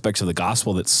the aspects of the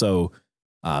gospel that's so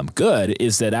good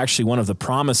is that actually one of the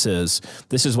promises,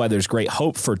 this is why there's great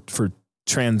hope for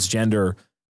transgender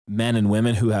men and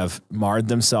women who have marred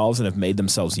themselves and have made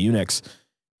themselves eunuchs,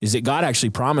 is that God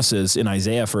actually promises in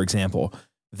Isaiah, for example,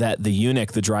 that the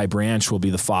eunuch, the dry branch, will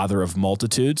be the father of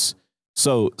multitudes.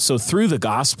 So through the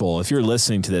gospel, if you're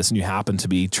listening to this and you happen to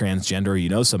be transgender or you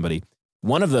know somebody,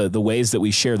 one of the ways that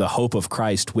we share the hope of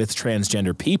Christ with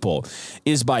transgender people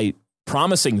is by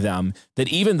promising them that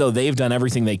even though they've done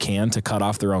everything they can to cut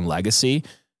off their own legacy,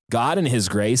 God in his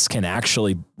grace can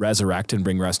actually resurrect and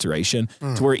bring restoration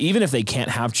to where even if they can't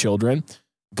have children,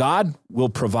 God will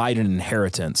provide an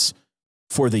inheritance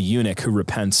for the eunuch who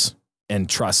repents and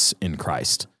trusts in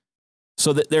Christ.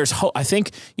 So that there's hope. I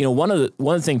think, one of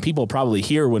the thing people probably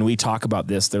hear when we talk about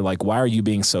this, they're like, why are you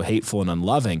being so hateful and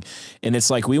unloving? And it's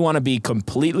like, we want to be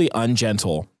completely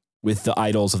ungentle with the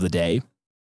idols of the day,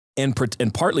 and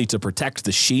partly to protect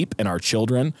the sheep and our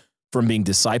children from being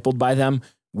discipled by them.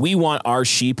 We want our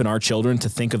sheep and our children to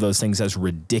think of those things as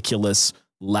ridiculous,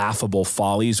 laughable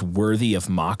follies worthy of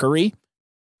mockery.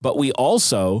 But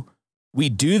we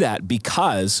do that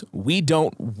because we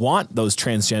don't want those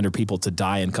transgender people to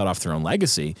die and cut off their own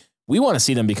legacy. We want to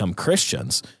see them become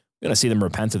Christians. We want to see them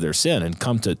repent of their sin and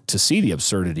come to see the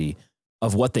absurdity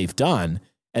of what they've done,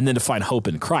 and then to find hope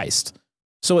in Christ.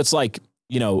 So it's like,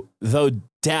 though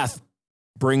death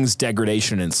brings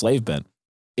degradation and enslavement,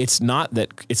 it's not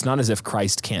as if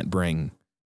Christ can't bring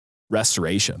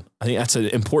restoration. I think that's an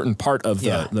important part of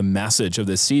the message of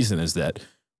this season, is that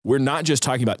we're not just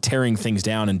talking about tearing things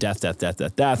down and death,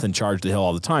 and charge the hill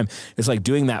all the time. It's like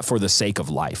doing that for the sake of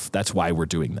life. That's why we're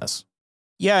doing this.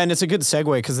 Yeah, and it's a good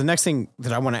segue, because the next thing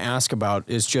that I want to ask about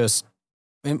is just,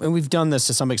 and we've done this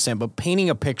to some extent, but painting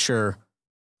a picture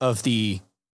of the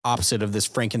opposite of this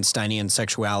Frankensteinian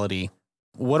sexuality.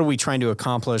 What are we trying to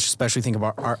accomplish, especially think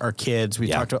about our kids? We've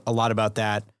talked a lot about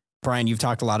that. Brian, you've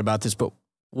talked a lot about this, but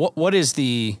what is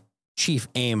the chief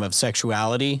aim of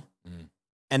sexuality?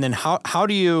 And then how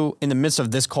do you, in the midst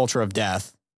of this culture of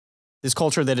death, this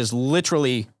culture that is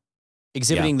literally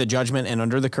exhibiting the judgment and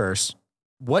under the curse,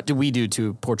 what do we do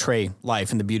to portray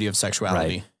life and the beauty of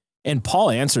sexuality? Right. And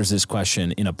Paul answers this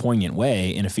question in a poignant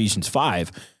way in Ephesians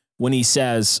 5, when he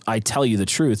says, I tell you the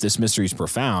truth, this mystery is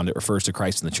profound, it refers to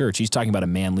Christ and the church. He's talking about a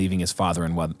man leaving his father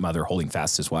and mother, holding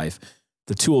fast his wife.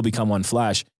 The two will become one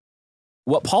flesh.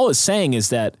 What Paul is saying is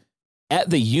that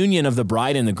at the union of the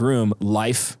bride and the groom,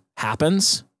 life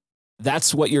happens.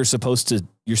 That's what you're supposed to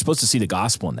see the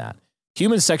gospel in that.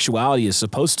 Human sexuality is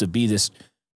supposed to be this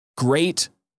great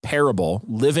parable,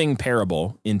 living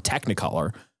parable in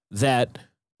Technicolor, that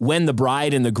when the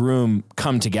bride and the groom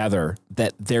come together,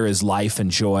 that there is life and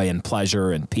joy and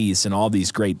pleasure and peace and all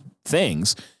these great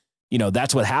things. You know,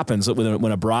 that's what happens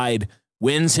when a bride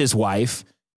wins his wife.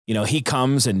 You know, he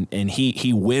comes and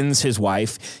he wins his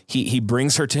wife. He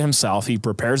brings her to himself. He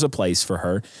prepares a place for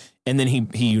her. And then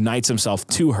he unites himself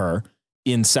to her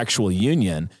in sexual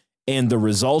union. And the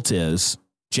result is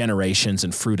generations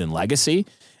and fruit and legacy.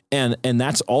 And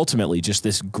that's ultimately just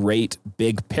this great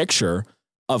big picture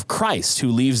of Christ, who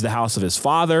leaves the house of his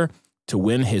father to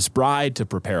win his bride, to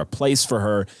prepare a place for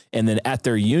her. And then at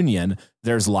their union,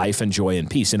 there's life and joy and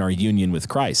peace in our union with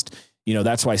Christ. You know,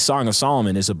 that's why Song of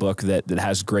Solomon is a book that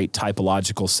has great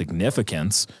typological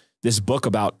significance. This book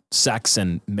about sex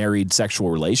and married sexual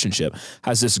relationship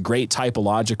has this great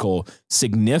typological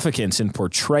significance in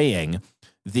portraying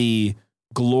the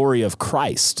glory of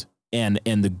Christ and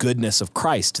the goodness of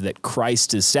Christ, that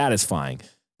Christ is satisfying,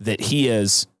 that he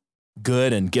is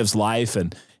good and gives life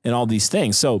and all these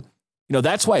things. So, you know,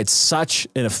 that's why it's such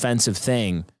an offensive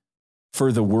thing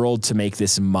for the world to make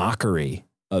this mockery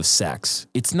of sex.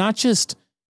 It's not just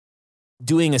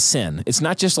doing a sin. It's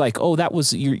not just like, oh, that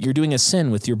was, you're doing a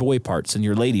sin with your boy parts and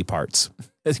your lady parts.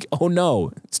 It's like, oh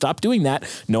no, stop doing that.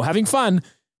 No having fun.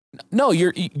 No,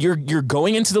 you're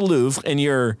going into the Louvre and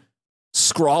you're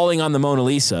scrawling on the Mona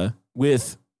Lisa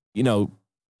with, you know,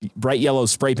 bright yellow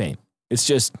spray paint. It's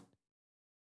just,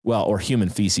 well, or human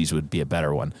feces would be a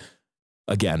better one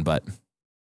again, but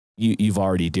you've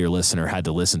already, dear listener, had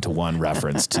to listen to one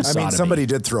reference to sodomy. I mean, somebody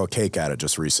did throw a cake at it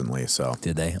just recently. So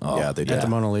did they? Oh, yeah, they did. At the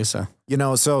Mona Lisa. You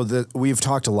know, so we've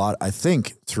talked a lot, I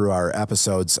think, through our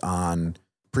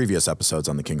previous episodes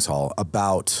on the King's Hall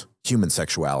about human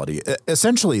sexuality.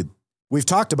 Essentially, we've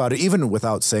talked about it even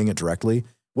without saying it directly.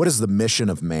 What is the mission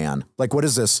of man? Like, what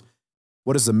is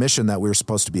the mission that we're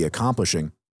supposed to be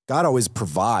accomplishing? God always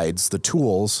provides the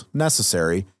tools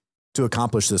necessary to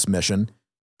accomplish this mission.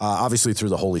 Obviously through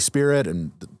the Holy Spirit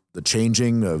and the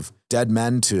changing of dead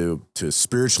men to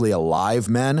spiritually alive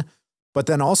men, but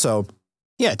then also,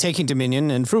 taking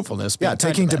dominion and fruitfulness. Yeah,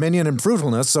 taking dominion and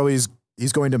fruitfulness. So he's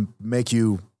going to make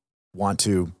you want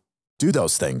to do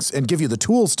those things and give you the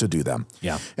tools to do them.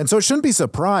 Yeah, and so it shouldn't be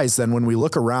surprised then when we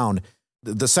look around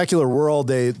the secular world,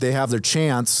 they have their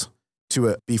chance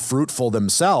to be fruitful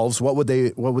themselves. What would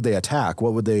they attack?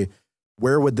 Where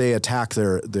would they attack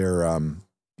their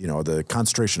the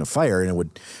concentration of fire? And it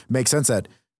would make sense that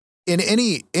in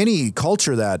any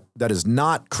culture that is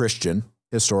not Christian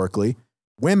historically,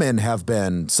 women have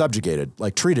been subjugated,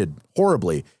 like treated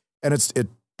horribly. And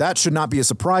that should not be a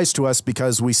surprise to us,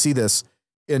 because we see this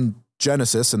in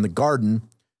Genesis, in the garden,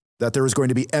 that there was going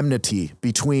to be enmity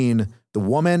between the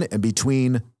woman and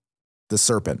between the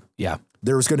serpent. Yeah.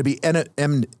 There was going to be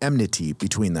enmity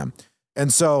between them.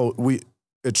 And so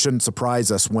it shouldn't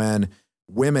surprise us when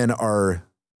women are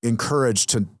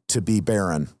encouraged to be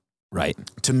barren, right?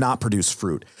 To not produce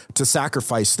fruit, to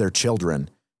sacrifice their children,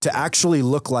 to actually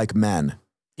look like men.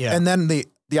 Yeah. And then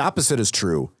the opposite is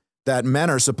true, that men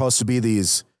are supposed to be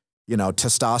these,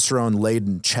 testosterone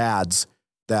laden chads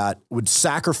that would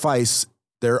sacrifice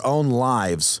their own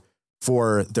lives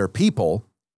for their people,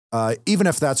 even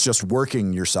if that's just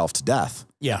working yourself to death.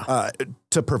 Yeah.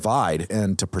 To provide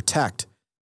and to protect.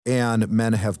 And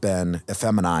men have been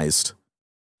effeminized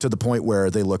to the point where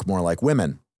they look more like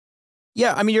women.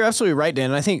 Yeah, I mean, you're absolutely right, Dan.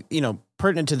 And I think,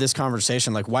 pertinent to this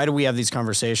conversation, like, why do we have these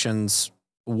conversations?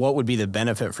 What would be the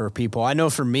benefit for people? I know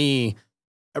for me,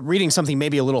 reading something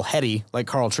maybe a little heady, like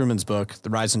Carl Trueman's book, The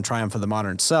Rise and Triumph of the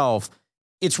Modern Self,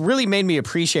 it's really made me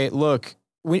appreciate, look,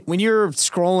 when you're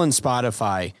scrolling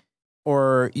Spotify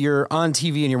or you're on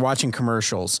TV and you're watching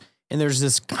commercials and there's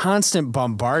this constant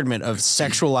bombardment of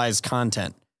sexualized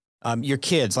content, your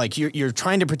kids, like you're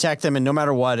trying to protect them, and no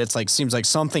matter what, it's like, seems like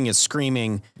something is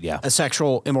screaming a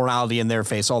sexual immorality in their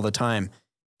face all the time.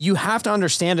 You have to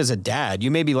understand as a dad, you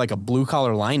may be like a blue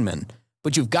collar lineman,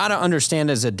 but you've got to understand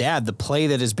as a dad the play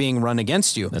that is being run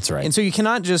against you. That's right. And so you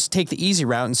cannot just take the easy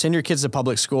route and send your kids to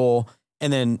public school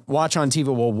and then watch on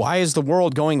TV, well, why is the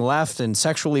world going left and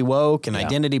sexually woke and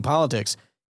identity politics?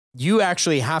 You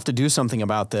actually have to do something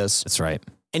about this. That's right.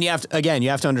 And you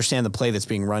have to understand the play that's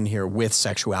being run here with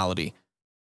sexuality.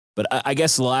 But I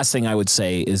guess the last thing I would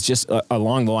say is just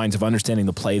along the lines of understanding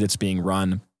the play that's being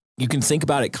run. You can think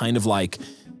about it kind of like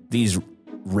these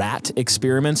rat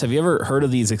experiments. Have you ever heard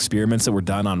of these experiments that were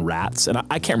done on rats? And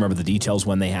I can't remember the details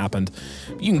when they happened.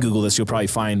 You can Google this. You'll probably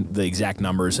find the exact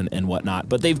numbers and whatnot.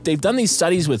 But they've done these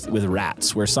studies with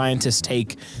rats where scientists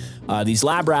take these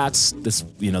lab rats. That's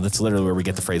literally where we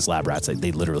get the phrase lab rats.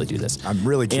 They literally do this. I'm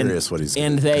really curious what he's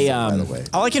and they by the way.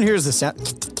 All I can hear is the sound.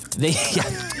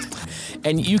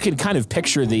 And you can kind of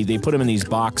picture they put them in these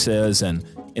boxes and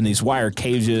in these wire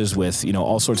cages with,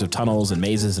 all sorts of tunnels and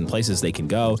mazes and places they can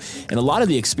go. And a lot of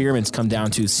the experiments come down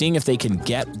to seeing if they can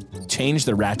change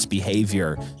the rat's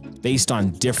behavior based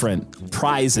on different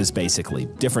prizes, basically,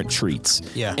 different treats.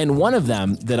 Yeah. And one of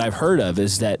them that I've heard of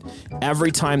is that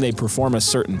every time they perform a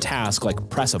certain task, like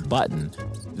press a button,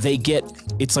 they get,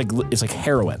 it's like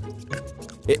heroin.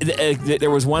 There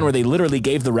was one where they literally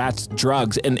gave the rats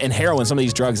drugs and heroin. Some of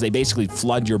these drugs, they basically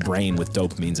flood your brain with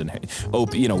dopamines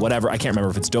and whatever. I can't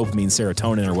remember if it's dopamine,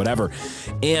 serotonin, or whatever.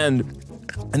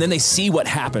 And then they see what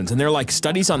happens. And they're like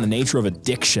studies on the nature of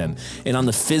addiction and on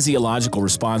the physiological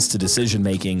response to decision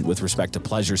making with respect to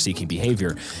pleasure seeking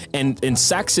behavior. And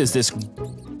sex is this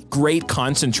great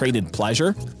concentrated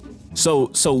pleasure.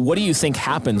 So what do you think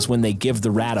happens when they give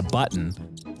the rat a button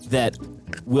that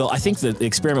I think the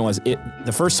experiment was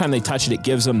the first time they touch it, it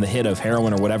gives them the hit of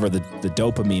heroin or whatever, the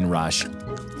dopamine rush.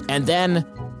 And then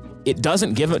it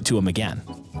doesn't give it to them again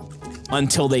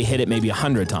until they hit it maybe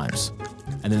 100 times.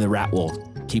 And then the rat will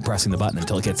keep pressing the button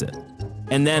until it gets it.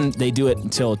 And then they do it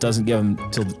until it doesn't give them,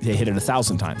 until they hit it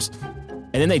 1,000 times.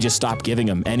 And then they just stop giving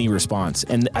them any response.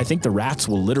 And I think the rats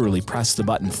will literally press the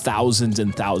button thousands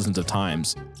and thousands of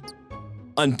times.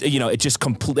 It just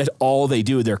complete all they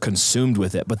do. They're consumed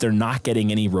with it, but they're not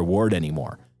getting any reward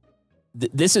anymore.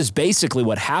 This is basically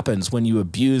what happens when you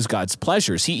abuse God's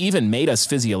pleasures. He even made us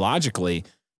physiologically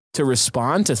to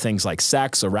respond to things like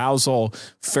sex, arousal,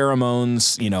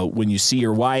 pheromones. When you see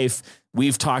your wife,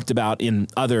 we've talked about in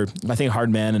other, I think Hard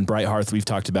Men and Bright Hearth, we've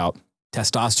talked about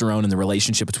testosterone and the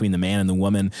relationship between the man and the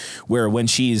woman, where when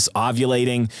she's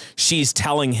ovulating, she's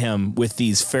telling him with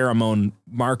these pheromone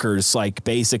markers, like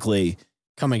basically,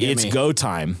 come and get it's me. go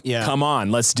time. Yeah. Come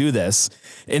on, let's do this.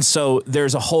 And so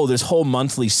there's this whole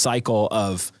monthly cycle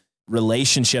of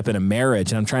relationship in a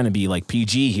marriage. And I'm trying to be like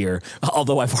PG here,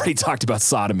 although I've already talked about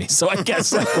sodomy. So I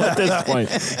guess at this point,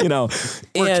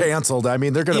 we're canceled. I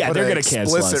mean, they're going to put an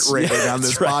explicit rating on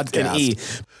this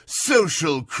podcast.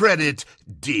 Social credit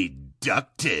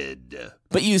deducted.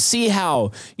 But you see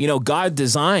how, God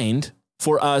designed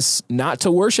for us not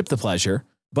to worship the pleasure,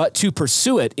 but to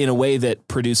pursue it in a way that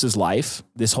produces life,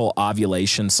 this whole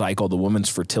ovulation cycle, the woman's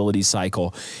fertility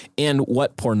cycle, and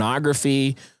what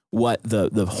pornography, what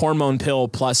the hormone pill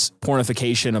plus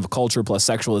pornification of culture plus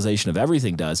sexualization of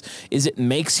everything does is it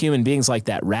makes human beings like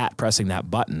that rat pressing that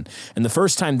button. And the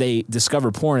first time they discover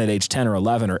porn at age 10 or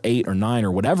 11 or 8 or 9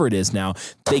 or whatever it is now,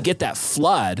 they get that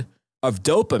flood of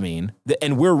dopamine,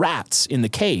 and we're rats in the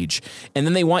cage. And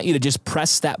then they want you to just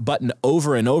press that button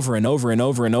over and over and over and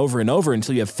over and over and over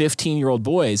until you have 15-year-old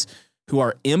boys who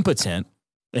are impotent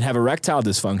and have erectile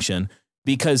dysfunction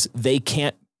because they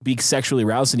can't be sexually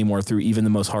aroused anymore through even the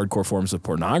most hardcore forms of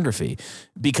pornography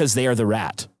because they are the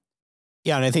rat.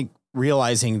 Yeah, and I think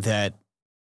realizing that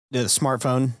the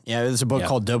smartphone, there's a book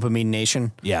called Dopamine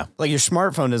Nation. Yeah. Like your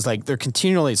smartphone is like, they're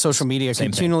continually, social media,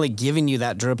 continually giving you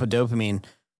that drip of dopamine.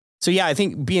 So yeah, I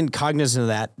think being cognizant of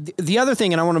that. The other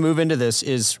thing, and I want to move into this,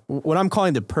 is what I'm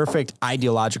calling the perfect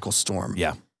ideological storm.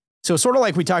 Yeah. So sort of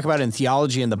like we talk about in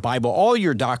theology and the Bible, all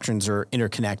your doctrines are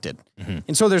interconnected. Mm-hmm.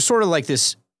 And so there's sort of like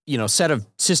this, set of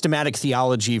systematic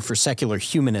theology for secular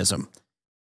humanism.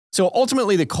 So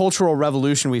ultimately, the cultural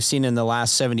revolution we've seen in the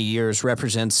last 70 years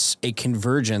represents a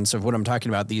convergence of what I'm talking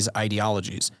about, these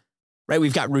ideologies, right?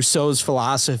 We've got Rousseau's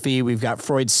philosophy. We've got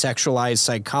Freud's sexualized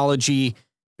psychology.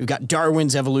 We've got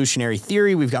Darwin's evolutionary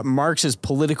theory. We've got Marx's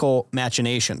political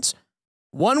machinations.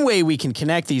 One way we can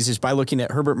connect these is by looking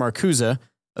at Herbert Marcuse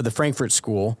of the Frankfurt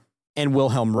School and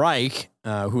Wilhelm Reich,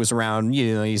 who was around,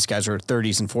 these guys are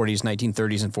 30s and 40s,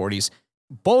 1930s and 40s,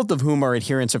 both of whom are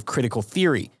adherents of critical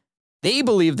theory. They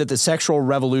believe that the sexual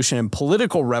revolution and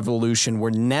political revolution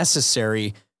were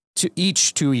necessary to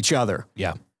each other.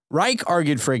 Yeah. Reich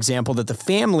argued, for example, that the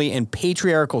family and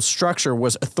patriarchal structure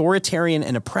was authoritarian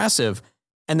and oppressive,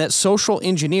 and that social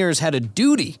engineers had a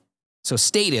duty, so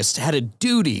statists had a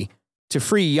duty to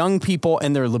free young people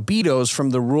and their libidos from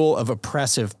the rule of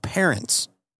oppressive parents.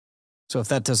 So if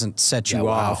that doesn't set you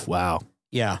off. Wow.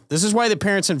 Yeah. This is why the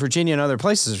parents in Virginia and other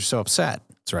places are so upset.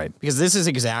 That's right. Because this is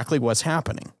exactly what's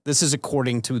happening. This is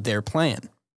according to their plan.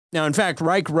 Now, in fact,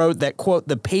 Reich wrote that, quote,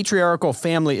 the patriarchal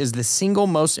family is the single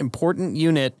most important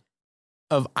unit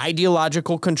of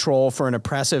ideological control for an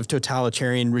oppressive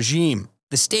totalitarian regime.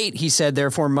 The state, he said,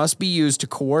 therefore must be used to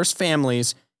coerce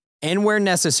families and, where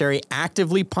necessary,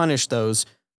 actively punish those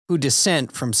who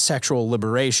dissent from sexual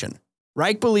liberation.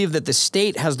 Reich believed that the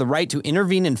state has the right to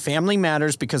intervene in family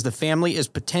matters because the family is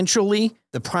potentially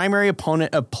the primary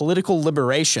opponent of political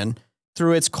liberation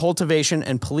through its cultivation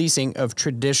and policing of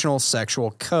traditional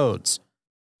sexual codes.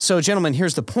 So, gentlemen,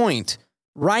 here's the point.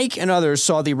 Reich and others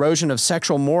saw the erosion of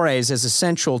sexual mores as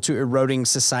essential to eroding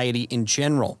society in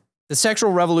general. The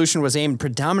sexual revolution was aimed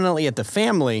predominantly at the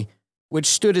family, which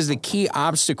stood as the key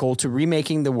obstacle to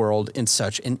remaking the world in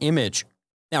such an image.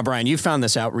 Now, Brian, you found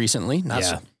this out recently,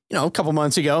 a couple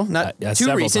months ago, not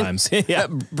too recent. Times. Yeah.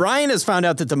 Brian has found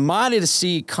out that the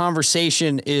modesty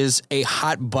conversation is a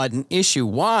hot button issue.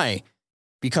 Why?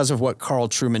 Because of what Carl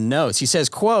Trueman notes. He says,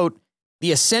 quote,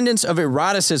 "The ascendance of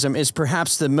eroticism is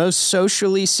perhaps the most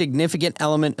socially significant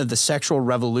element of the sexual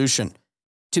revolution.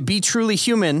 To be truly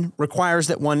human requires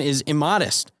that one is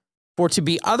immodest. For to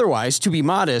be otherwise, to be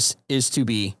modest, is to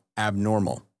be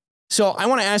abnormal." So I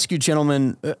want to ask you,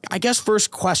 gentlemen, I guess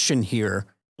first question here,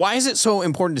 why is it so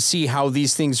important to see how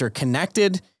these things are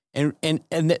connected? And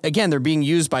again, they're being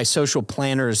used by social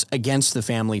planners against the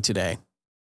family today.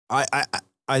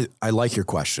 I like your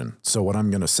question. So what I'm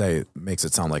going to say makes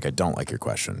it sound like I don't like your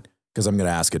question, because I'm going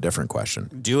to ask a different question.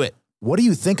 Do it. What do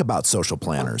you think about social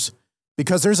planners?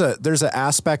 Because there's an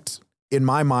aspect in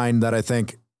my mind that I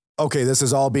think, okay, this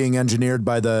is all being engineered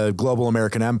by the global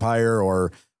American empire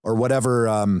or whatever,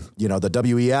 the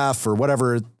WEF or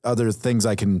whatever other things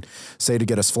I can say to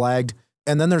get us flagged.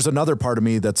 And then there's another part of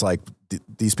me that's like,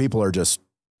 these people are just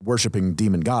worshiping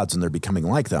demon gods and they're becoming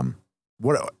like them.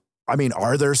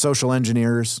 Are there social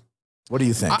engineers? What do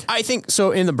you think? I think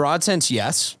so. In the broad sense,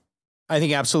 yes. I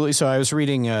think absolutely. So I was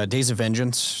reading Days of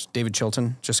Vengeance, David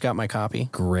Chilton, just got my copy.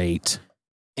 Great.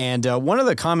 And one of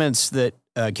the comments that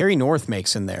Gary North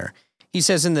makes in there, he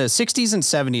says in the 60s and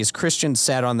 70s, Christians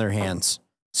sat on their hands.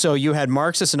 So you had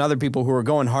Marxists and other people who were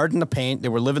going hard in the paint. They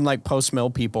were living like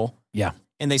post-mill people. Yeah.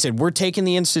 And they said, we're taking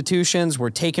the institutions, we're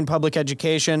taking public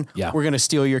education, yeah. We're going to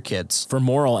steal your kids. For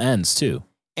moral ends, too.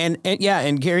 And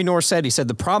Gary North said,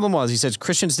 the problem was, he says,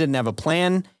 Christians didn't have a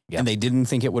plan, and they didn't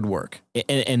think it would work.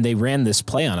 And they ran this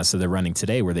play on us that they're running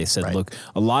today where they said, look,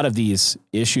 a lot of these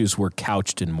issues were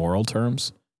couched in moral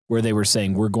terms, where they were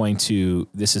saying,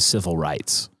 this is civil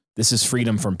rights. This is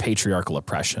freedom from patriarchal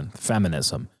oppression,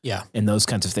 feminism, and those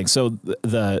kinds of things. So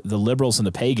the liberals and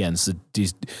the pagans,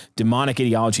 these demonic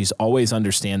ideologies always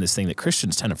understand this thing that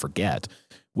Christians tend to forget,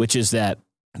 which is that,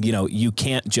 you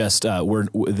can't just,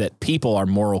 that people are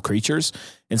moral creatures.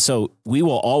 And so we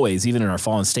will always, even in our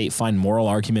fallen state, find moral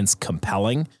arguments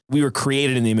compelling. We were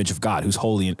created in the image of God, who's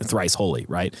holy and thrice holy,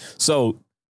 right? So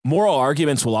moral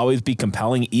arguments will always be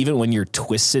compelling, even when you're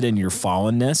twisted in your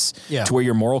fallenness to where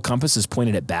your moral compass is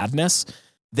pointed at badness.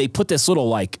 They put this little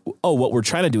what we're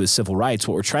trying to do is civil rights.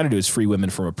 What we're trying to do is free women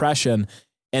from oppression.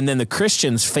 And then the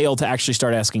Christians fail to actually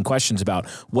start asking questions about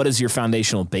what is your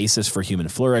foundational basis for human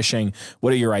flourishing?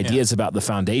 What are your ideas about the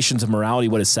foundations of morality?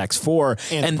 What is sex for?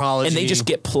 And they just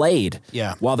get played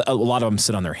while a lot of them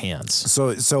sit on their hands.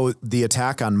 So the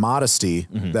attack on modesty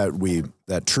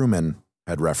that Trueman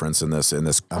had referenced in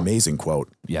this amazing quote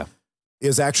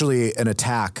is actually an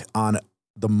attack on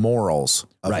the morals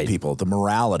of people. The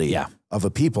morality of a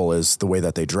people is the way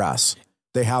that they dress.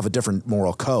 They have a different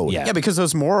moral code. Yeah, because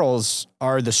those morals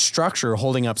are the structure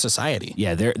holding up society.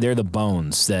 Yeah, they're the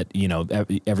bones that,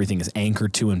 everything is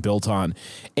anchored to and built on.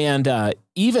 And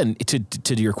even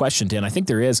to your question, Dan, I think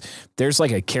there's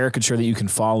like a caricature that you can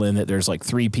fall in that there's like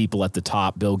three people at the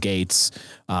top, Bill Gates,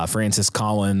 Francis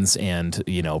Collins, and,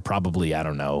 probably, I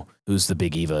don't know, who's the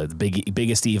big Eva,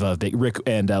 biggest Eva, Rick,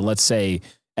 and let's say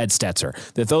Ed Stetzer,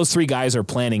 that those three guys are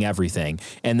planning everything,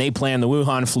 and they planned the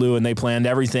Wuhan flu and they planned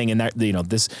everything. And that,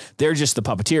 they're just the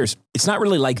puppeteers. It's not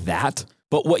really like that.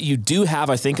 But what you do have,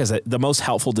 I think, is the most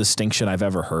helpful distinction I've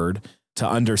ever heard to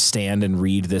understand and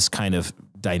read this kind of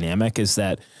dynamic is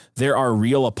that there are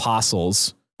real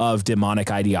apostles of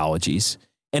demonic ideologies,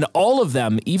 and all of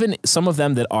them, even some of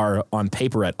them that are on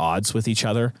paper at odds with each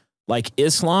other, like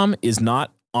Islam is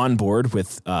not on board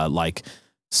with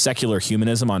secular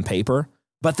humanism on paper.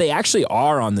 But they actually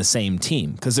are on the same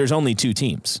team because there's only two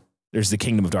teams. There's the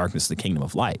kingdom of darkness, the kingdom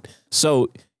of light.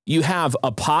 So you have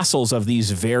apostles of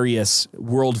these various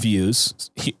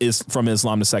worldviews is from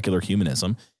Islam to secular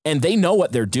humanism, and they know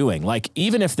what they're doing. Like,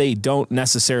 even if they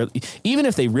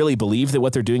really believe that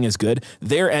what they're doing is good,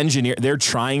 they're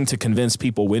trying to convince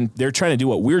people they're trying to do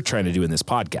what we're trying to do in this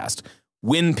podcast,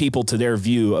 win people to their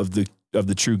view of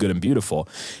the true good and beautiful.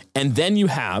 And then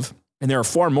and there are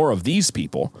far more of these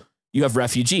people. You have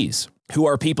refugees who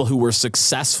are people who were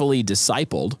successfully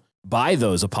discipled by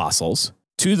those apostles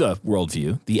to the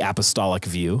worldview, the apostolic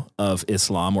view of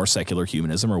Islam or secular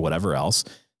humanism or whatever else,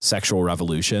 sexual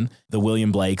revolution, the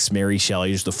William Blakes, Mary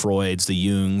Shelleys, the Freuds, the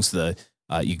Jungs,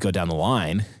 you go down the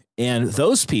line. And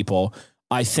those people,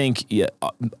 I think,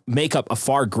 make up a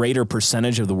far greater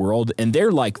percentage of the world. And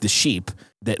they're like the sheep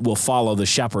that will follow the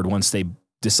shepherd once they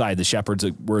decide the shepherd's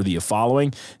worthy of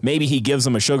following. Maybe he gives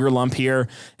them a sugar lump here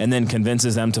and then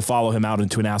convinces them to follow him out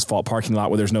into an asphalt parking lot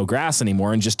where there's no grass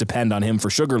anymore and just depend on him for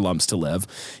sugar lumps to live.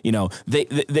 You know,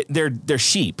 they're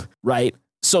sheep, right?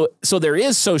 So there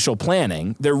is social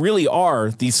planning. There really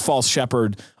are these false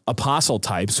shepherd apostle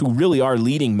types who really are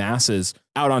leading masses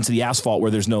out onto the asphalt where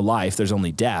there's no life, there's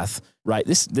only death, right?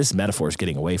 This metaphor is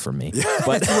getting away from me.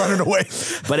 But, It's running away.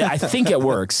 But I think it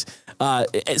works.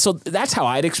 So that's how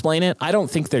I'd explain it. I don't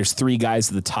think there's three guys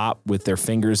at the top with their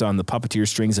fingers on the puppeteer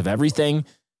strings of everything,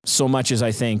 so much as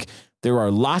I think there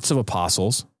are lots of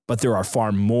apostles, but there are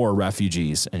far more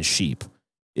refugees and sheep,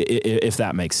 if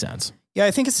that makes sense. Yeah,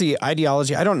 I think it's the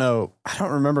ideology. I don't know. I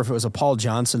don't remember if it was a Paul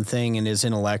Johnson thing in his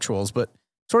Intellectuals, but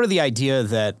sort of the idea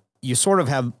that you sort of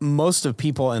have most of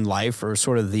people in life are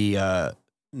sort of the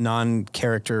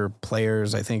non-character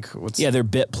players, I think. They're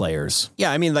bit players.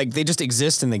 Yeah, I mean, like they just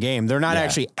exist in the game. They're not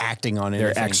actually acting on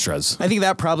anything. They're extras. I think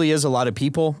that probably is a lot of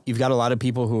people. You've got a lot of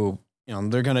people who, you know,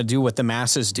 they're going to do what the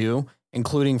masses do,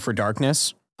 including for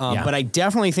darkness. But I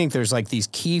definitely think there's like these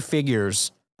key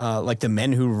figures, like the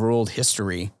men who ruled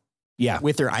history,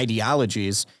 with their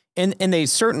ideologies. And they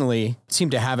certainly seem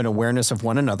to have an awareness of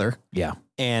one another. Yeah.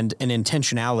 And an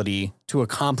intentionality to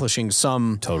accomplishing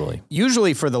some. Totally.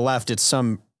 Usually for the left, it's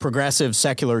some progressive,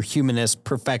 secular, humanist,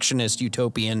 perfectionist,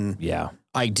 utopian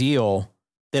ideal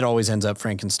that always ends up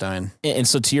Frankenstein. And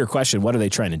so to your question, what are they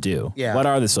trying to do? Yeah. What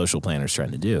are the social planners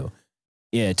trying to do?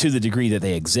 Yeah, to the degree that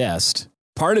they exist.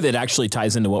 Part of it actually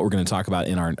ties into what we're going to talk about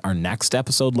in our next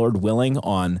episode, Lord willing,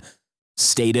 on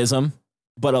statism.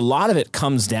 But a lot of it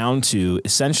comes down to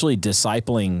essentially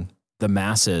discipling the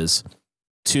masses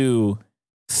to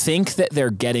think that they're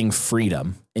getting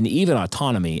freedom and even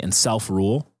autonomy and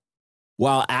self-rule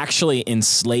while actually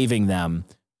enslaving them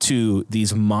to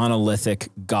these monolithic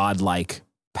godlike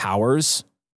powers.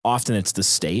 Often it's the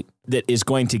state that is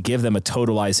going to give them a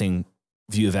totalizing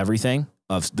view of everything,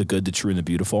 of the good, the true, and the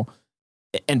beautiful,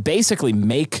 and basically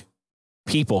make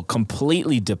people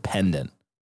completely dependent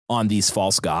on these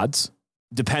false gods,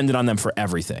 dependent on them for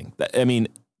everything. I mean,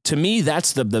 to me,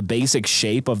 that's the basic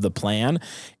shape of the plan.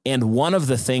 And one of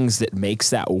the things that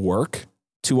makes that work,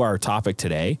 to our topic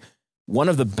today, one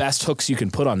of the best hooks you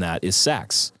can put on that is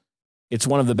sex. It's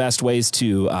one of the best ways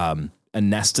to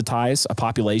anesthetize a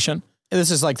population.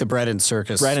 This is like the bread and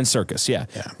circus. Bread and circus, yeah.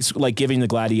 It's like giving the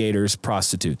gladiators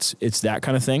prostitutes. It's that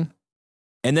kind of thing.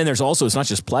 And then there's also, it's not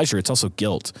just pleasure, it's also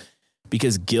guilt.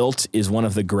 Because guilt is one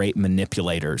of the great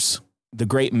manipulators, the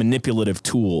great manipulative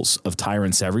tools of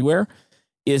tyrants everywhere,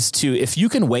 is to, if you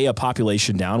can weigh a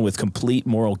population down with complete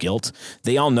moral guilt,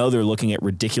 they all know they're looking at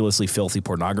ridiculously filthy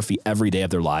pornography every day of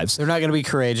their lives. They're not going to be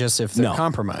courageous if they're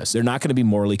compromised. They're not going to be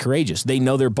morally courageous. They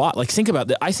know they're bought. Like, think about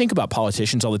that. I think about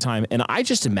politicians all the time, and I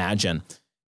just imagine,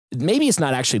 maybe it's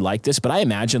not actually like this, but I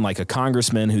imagine like a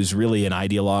congressman who's really an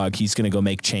ideologue. He's going to go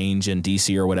make change in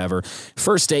DC or whatever.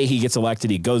 First day he gets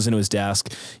elected, he goes into his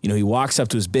desk. You know, he walks up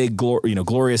to his big,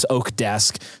 glorious oak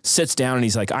desk, sits down, and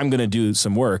he's like, "I'm going to do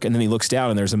some work." And then he looks down,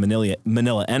 and there's a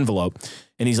manila envelope,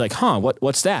 and he's like, "Huh,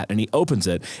 what's that?" And he opens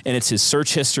it, and it's his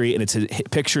search history, and it's his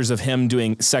pictures of him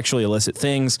doing sexually illicit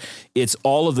things. It's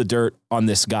all of the dirt on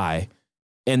this guy,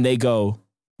 and they go,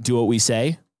 "Do what we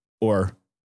say," or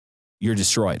 "You're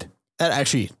destroyed." That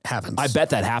actually happens. I bet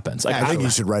that happens. Like, I think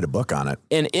you should write a book on it.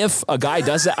 And if a guy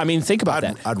does that, I mean, think about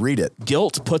that. I'd read it.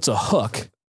 Guilt puts a hook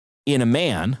in a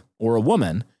man or a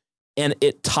woman, and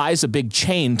it ties a big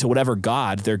chain to whatever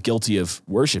god they're guilty of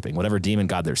worshiping, whatever demon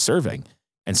god they're serving.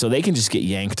 And so they can just get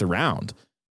yanked around.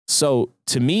 So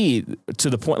to me, to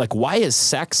the point, like, why is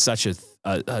sex such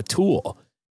a tool?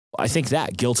 I think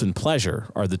that guilt and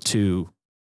pleasure are the two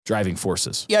driving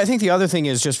forces. Yeah, I think the other thing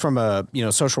is just from a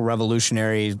social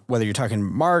revolutionary, whether you're talking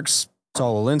Marx,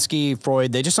 Saul Alinsky,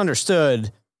 Freud, they just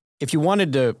understood if you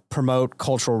wanted to promote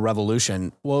cultural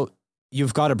revolution, well,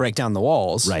 you've got to break down the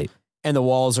walls. Right. And the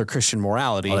walls are Christian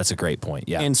morality. Oh, that's a great point.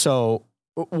 Yeah. And so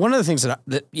one of the things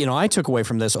that I took away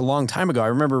from this a long time ago, I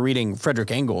remember reading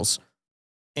Friedrich Engels,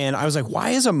 and I was like,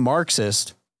 why is a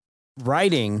Marxist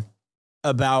writing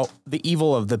about the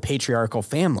evil of the patriarchal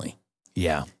family?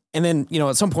 Yeah. And then,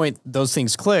 at some point, those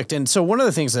things clicked. And so one of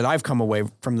the things that I've come away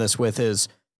from this with is,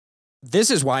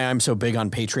 this is why I'm so big on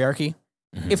patriarchy.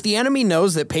 Mm-hmm. If the enemy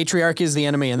knows that patriarchy is the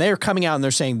enemy, and they're coming out and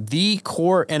they're saying the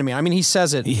core enemy, I mean, he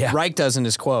says it, Reich does in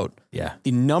his quote,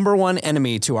 the number one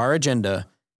enemy to our agenda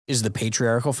is the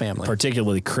patriarchal family.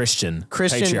 Particularly Christian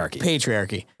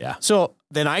patriarchy. Yeah. So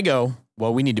then I go,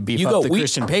 well, we need to beef up the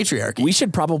Christian patriarchy. We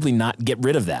should probably not get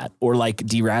rid of that or like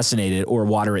deracinate it or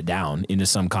water it down into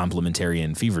some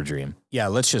complementarian fever dream. Yeah,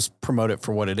 let's just promote it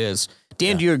for what it is.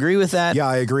 Dan, do you agree with that? Yeah,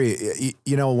 I agree.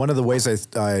 You know, one of the ways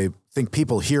I think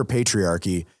people hear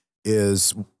patriarchy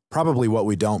is probably what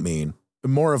we don't mean.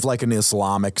 More of like an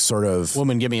Islamic sort of...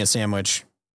 Woman, give me a sandwich.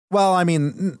 Well, I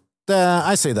mean,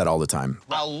 I say that all the time.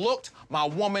 I looked my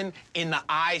woman in the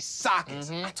eye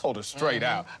sockets. I told her straight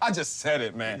out. I just said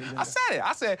it, man. I said it.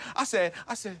 I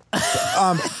said.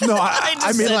 No, I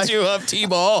just mean, set like, you up,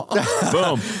 T-ball.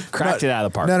 Boom. Cracked it out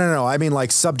of the park. No. I mean,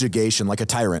 like subjugation, like a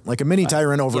tyrant, like a mini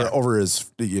tyrant over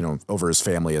his, over his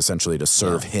family, essentially to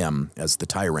serve him as the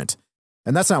tyrant.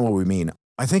 And that's not what we mean.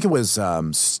 I think it was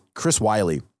Chris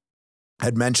Wiley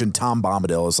had mentioned Tom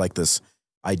Bombadil as like this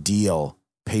ideal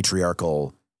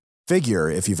patriarchal figure.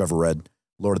 If you've ever read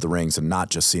Lord of the Rings and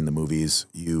not just seen the movies,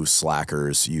 you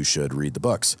slackers, you should read the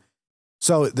books.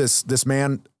 So this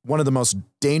man, one of the most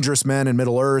dangerous men in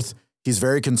Middle Earth, he's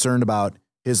very concerned about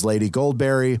his lady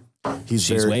Goldberry.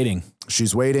 She's waiting.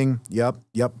 She's waiting. Yep.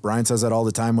 Brian says that all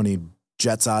the time when he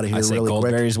jets out of here really quick.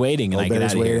 Goldberry's waiting, and I get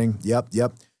out of here.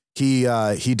 Yep.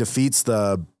 He defeats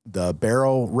the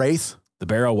Barrow Wraith. The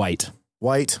Barrow White.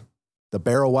 The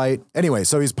Barrow White. Anyway,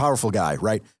 so he's a powerful guy,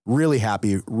 right? Really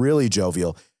happy, really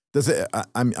jovial.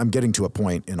 I'm getting to a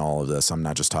point in all of this. I'm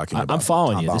not just talking about. I'm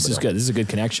following Tom you. This is Bombadil. good. This is a good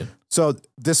connection. So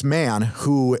this man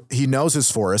who he knows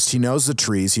his forest, he knows the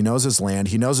trees, he knows his land,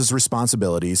 he knows his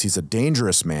responsibilities. He's a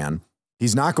dangerous man.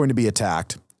 He's not going to be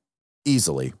attacked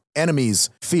easily. Enemies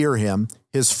fear him.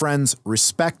 His friends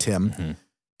respect him.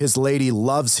 His lady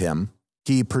loves him.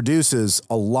 He produces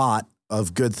a lot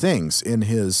of good things in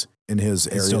his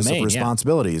areas of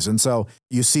responsibilities. And so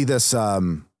you see this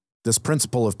this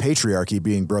principle of patriarchy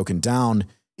being broken down,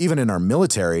 even in our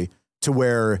military, to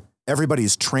where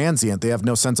everybody's transient. They have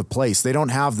no sense of place. They don't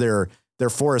have their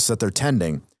forests that they're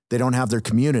tending. They don't have their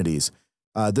communities.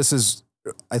 This is,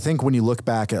 I think, when you look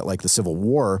back at like the Civil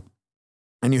War,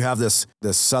 and you have this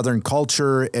Southern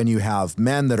culture, and you have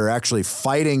men that are actually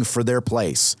fighting for their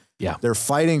place. Yeah, they're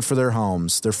fighting for their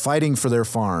homes. They're fighting for their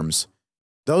farms.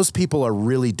 Those people are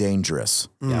really dangerous.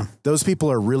 Yeah, those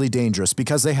people are really dangerous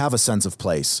because they have a sense of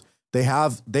place.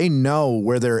 They know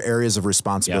where their areas of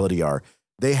responsibility are.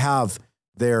 They have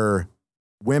their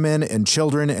women and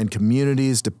children and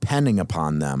communities depending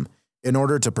upon them in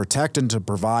order to protect and to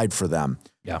provide for them.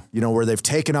 Yeah. You know, where they've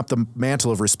taken up the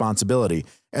mantle of responsibility.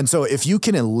 And so if you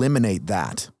can eliminate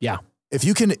that, if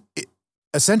you can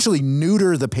essentially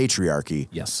neuter the patriarchy,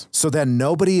 so then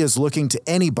nobody is looking to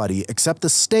anybody except the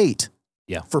state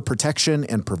for protection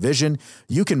and provision,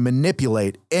 you can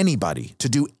manipulate anybody to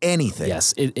do anything.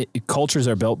 Yes. Cultures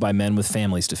are built by men with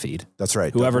families to feed. That's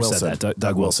right. Whoever said that,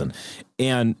 Doug Wilson.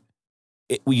 And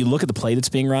when you look at the play that's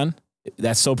being run,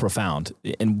 that's so profound.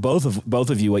 And both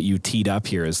of you, what you teed up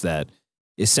here is that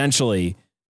essentially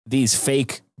these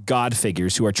fake God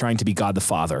figures who are trying to be God the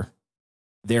Father,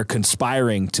 they're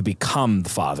conspiring to become the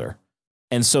Father.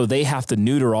 And so they have to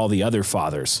neuter all the other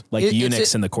fathers, like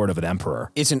eunuchs in the court of an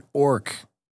emperor. It's an orc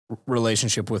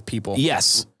relationship with people.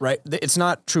 Yes. Right? It's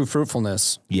not true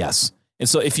fruitfulness. Yes. And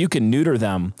so if you can neuter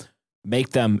them,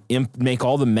 make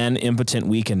all the men impotent,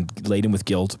 weak, and laden with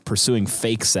guilt, pursuing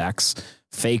fake sex,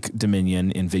 fake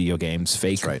dominion in video games,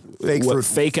 fake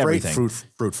everything.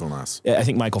 Fruitfulness. I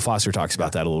think Michael Foster talks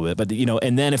about that a little bit. But, you know,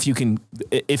 and then if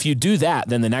you do that,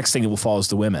 then the next thing that will fall is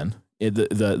the women.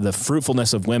 The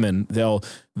fruitfulness of women,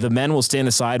 the men will stand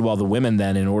aside while the women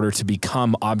then, in order to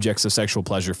become objects of sexual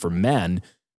pleasure for men,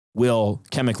 will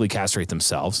chemically castrate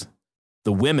themselves.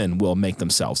 The women will make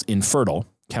themselves infertile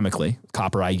chemically,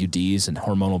 copper IUDs and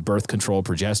hormonal birth control,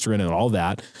 progesterone and all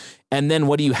that. And then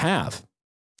what do you have?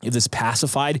 You have this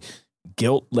pacified,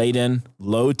 guilt-laden,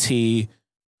 low-T,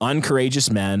 uncourageous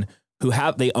men who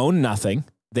they own nothing.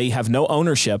 They have no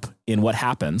ownership in what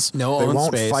happens. They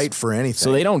won't fight for anything.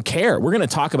 So they don't care. We're going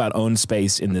to talk about own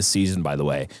space in this season, by the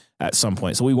way, at some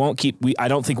point. So we won't I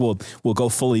don't think we'll go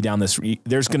fully down this.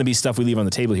 There's going to be stuff we leave on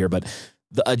the table here, but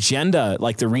the agenda,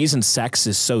 like the reason sex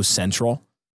is so central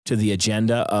to the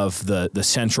agenda of the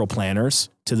central planners,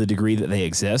 to the degree that they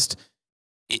exist,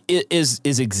 is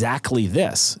exactly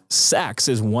this. Sex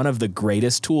is one of the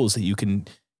greatest tools that you can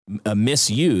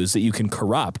misuse, that you can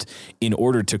corrupt in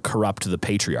order to corrupt the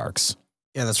patriarchs.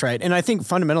 Yeah, that's right. And I think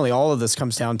fundamentally all of this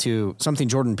comes down to something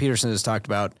Jordan Peterson has talked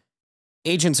about.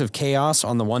 Agents of chaos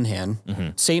on the one hand,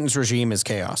 Satan's regime is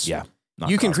chaos. Yeah.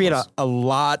 You can create a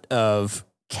lot of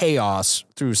chaos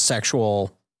through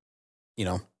sexual,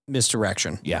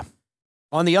 misdirection. Yeah.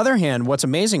 On the other hand, what's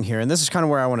amazing here, and this is kind of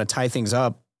where I want to tie things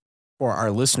up for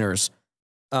our listeners.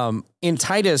 In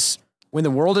Titus, when the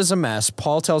world is a mess,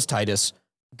 Paul tells Titus,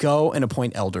 go and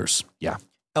appoint elders. Yeah.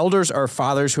 Elders are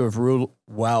fathers who have ruled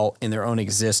well in their own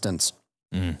existence.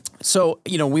 So,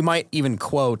 we might even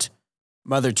quote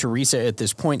Mother Teresa at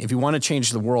this point. If you want to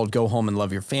change the world, go home and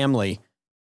love your family.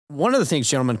 One of the things,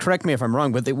 gentlemen, correct me if I'm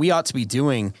wrong, but that we ought to be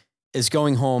doing is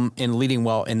going home and leading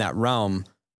well in that realm.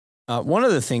 One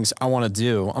of the things I want to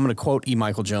do, I'm going to quote E.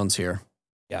 Michael Jones here.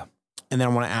 Yeah. And then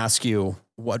I want to ask you,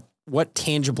 what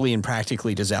tangibly and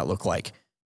practically does that look like?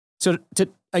 So to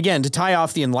tie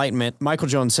off the Enlightenment, Michael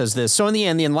Jones says this, so in the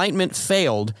end, the Enlightenment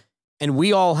failed, and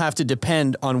we all have to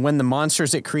depend on when the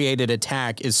monsters it created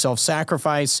attack is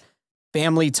self-sacrifice,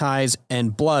 family ties,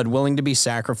 and blood willing to be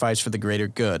sacrificed for the greater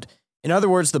good. In other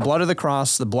words, the blood of the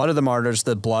cross, the blood of the martyrs,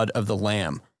 the blood of the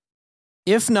Lamb.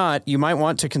 If not, you might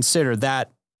want to consider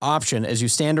that option as you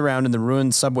stand around in the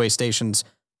ruined subway stations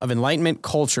of Enlightenment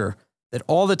culture, that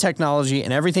all the technology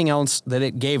and everything else that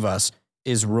it gave us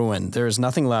is ruined. There is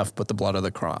nothing left but the blood of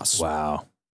the cross. Wow.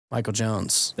 Michael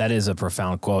Jones. That is a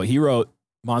profound quote. He wrote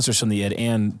Monsters from the Id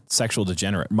and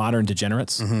Modern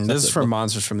Degenerates. This is from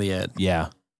Monsters from the Id. Yeah.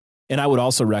 And I would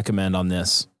also recommend on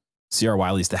this, C.R.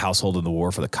 Wiley's The Household and the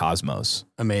War for the Cosmos.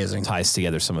 Amazing. Ties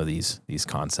together some of these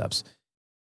concepts.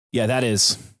 Yeah,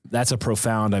 that's a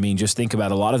profound, just think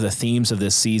about a lot of the themes of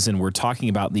this season. We're talking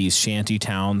about these shanty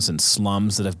towns and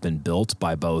slums that have been built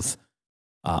by both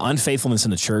unfaithfulness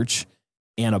in the church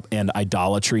and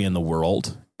idolatry in the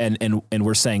world. And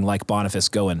we're saying, like Boniface,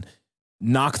 go and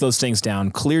knock those things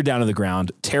down, clear down to the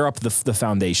ground, tear up the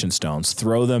foundation stones,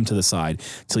 throw them to the side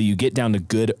till you get down to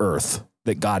good earth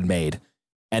that God made,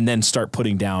 and then start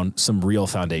putting down some real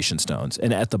foundation stones.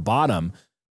 And at the bottom,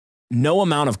 no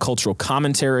amount of cultural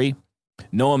commentary,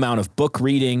 no amount of book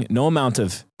reading, no amount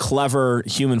of clever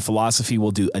human philosophy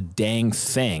will do a dang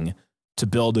thing to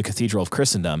build the cathedral of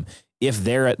Christendom if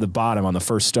there at the bottom on the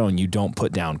first stone you don't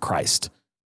put down Christ.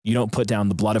 You don't put down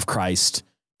the blood of Christ,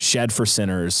 shed for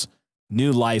sinners,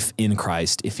 new life in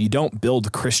Christ. If you don't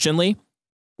build Christianly,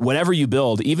 whatever you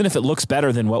build, even if it looks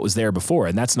better than what was there before,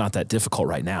 and that's not that difficult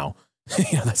right now,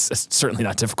 that's certainly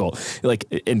not difficult. Like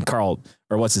in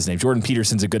Jordan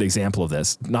Peterson's a good example of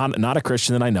this. Not a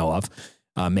Christian that I know of,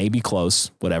 maybe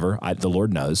close, whatever. The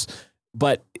Lord knows.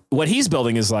 But what he's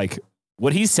building is like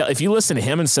what he's if you listen to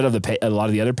him instead of a lot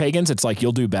of the other pagans, it's like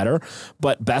you'll do better.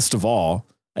 But best of all,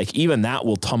 like even that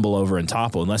will tumble over and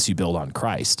topple unless you build on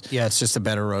Christ. Yeah, it's just a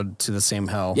better road to the same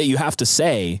hell. Yeah, you have to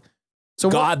say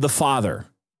God the Father,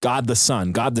 God the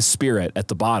Son, God the Spirit at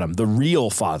the bottom, the real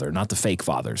Father, not the fake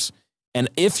fathers. And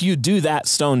if you do that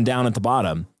stone down at the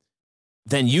bottom,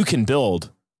 then you can build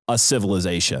a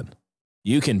civilization.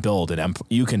 You can build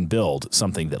you can build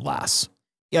something that lasts.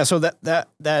 Yeah. So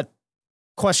that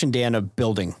question, Dan, of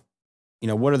building,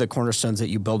 what are the cornerstones that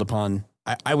you build upon?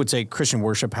 I would say Christian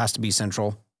worship has to be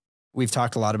central. We've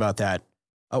talked a lot about that.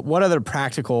 What other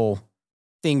practical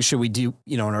things should we do,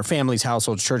 in our families,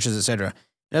 households, churches, et cetera?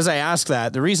 And as I ask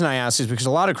that, the reason I ask is because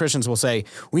a lot of Christians will say,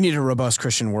 we need a robust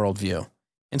Christian worldview.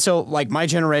 And so, like, my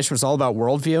generation was all about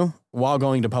worldview while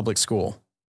going to public school.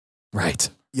 Right.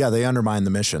 Yeah, they undermine the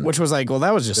mission. Which was like, well,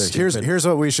 that was just here's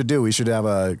what we should do. We should have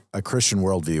a Christian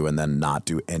worldview and then not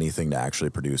do anything to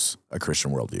actually produce a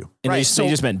Christian worldview. And they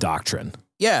just meant doctrine.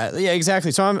 Yeah,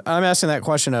 exactly. So I'm asking that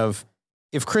question of,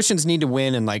 if Christians need to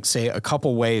win in, like, say, a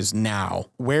couple ways now,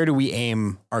 where do we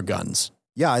aim our guns?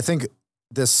 Yeah, I think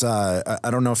this, I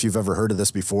don't know if you've ever heard of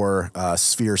this before,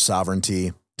 sphere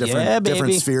sovereignty,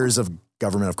 different spheres of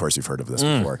government. Of course, you've heard of this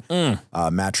before.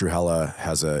 Matt Trewhella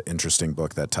has an interesting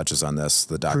book that touches on this,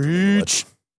 the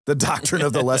doctrine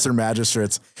of the lesser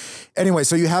magistrates. Anyway,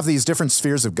 so you have these different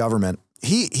spheres of government.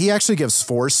 He actually gives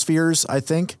 4 spheres, I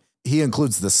think. He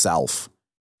includes the self.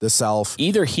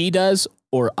 Either he does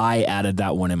or I added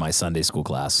that one in my Sunday school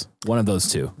class. One of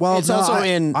those two. Well, it's also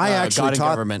in I actually God taught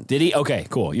government. Did he? Okay,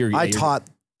 cool. I taught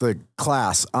the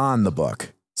class on the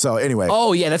book. So anyway.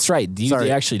 Oh yeah, that's right. You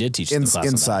actually did teach the class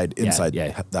inside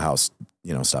the house,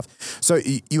 stuff. So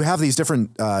you have these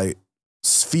different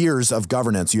spheres of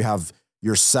governance. You have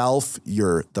yourself,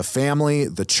 the family,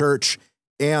 the church,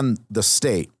 and the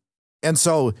state. And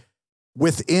so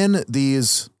within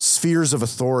these spheres of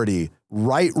authority,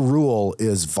 right rule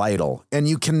is vital. And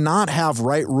you cannot have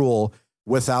right rule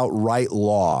without right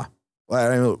law.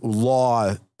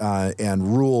 Law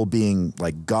and rule being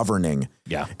like governing.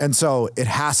 Yeah. And so it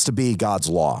has to be God's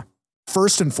law.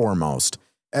 First and foremost,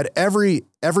 at every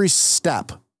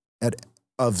step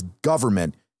of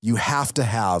government, you have to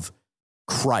have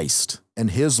Christ and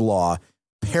his law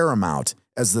paramount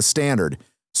as the standard.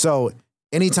 So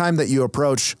anytime that you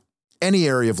approach any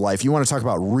area of life, you want to talk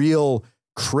about real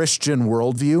Christian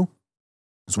worldview,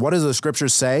 So what does the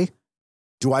scriptures say?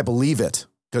 Do I believe it?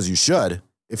 Because you should.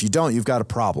 If you don't, you've got a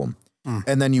problem.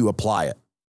 And then you apply it.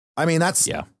 I mean, that's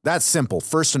simple.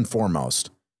 First and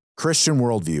foremost, Christian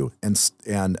worldview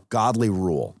and godly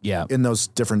rule in those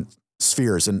different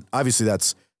spheres. And obviously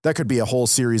that could be a whole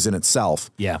series in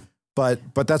itself. Yeah. But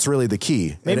that's really the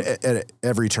key at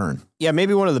every turn. Yeah,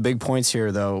 maybe one of the big points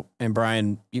here, though, and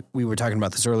Brian, we were talking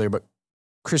about this earlier, but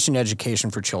Christian education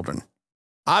for children.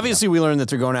 Obviously, we learned that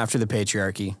they're going after the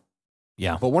patriarchy.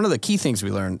 Yeah. But one of the key things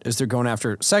we learned is they're going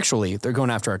after, sexually, they're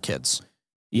going after our kids.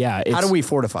 Yeah. How do we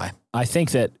fortify? I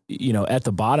think that, at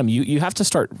the bottom, you have to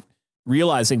start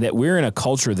realizing that we're in a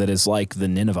culture that is like the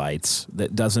Ninevites,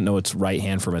 that doesn't know its right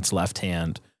hand from its left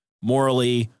hand.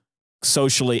 Morally,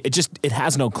 socially, it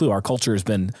has no clue. Our culture has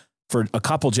been, for a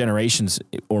couple generations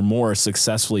or more,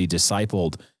 successfully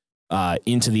discipled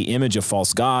into the image of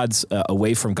false gods,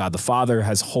 away from God the Father,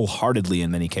 has wholeheartedly,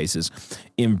 in many cases,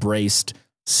 embraced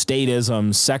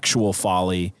statism, sexual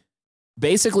folly,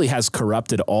 basically has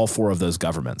corrupted all four of those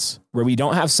governments, where we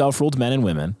don't have self-ruled men and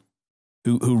women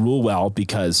who rule well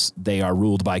because they are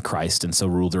ruled by Christ and so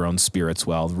rule their own spirits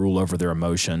well, rule over their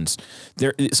emotions.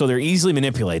 They're easily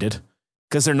manipulated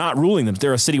because they're not ruling them.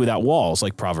 They're a city without walls,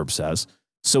 like Proverbs says.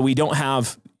 So we don't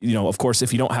have, of course,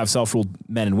 if you don't have self-ruled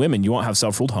men and women, you won't have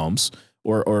self-ruled homes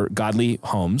or godly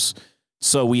homes.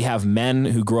 So we have men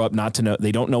who grow up not to know,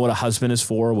 they don't know what a husband is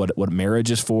for, what marriage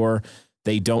is for.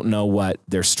 They don't know what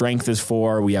their strength is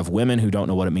for. We have women who don't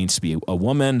know what it means to be a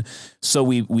woman. So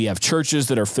we have churches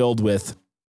that are filled with,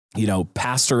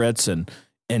 pastorates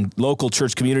and local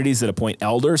church communities that appoint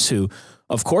elders who,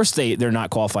 of course, they're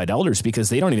not qualified elders because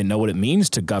they don't even know what it means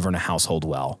to govern a household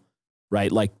well,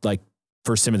 right? Like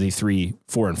 1 Timothy 3,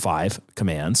 4, and 5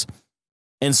 commands.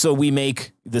 And so we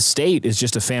make the state is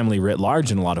just a family writ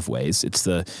large in a lot of ways. It's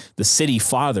the city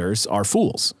fathers are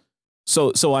fools.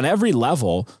 So on every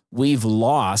level, we've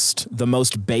lost the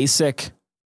most basic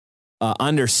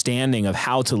understanding of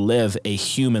how to live a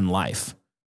human life.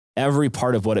 Every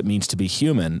part of what it means to be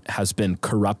human has been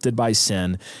corrupted by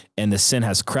sin, and the sin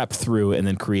has crept through and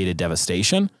then created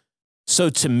devastation. So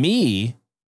to me,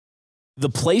 the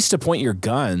place to point your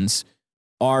guns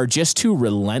are just to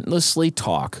relentlessly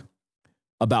talk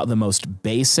about the most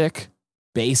basic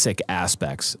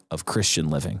aspects of Christian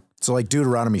living. So like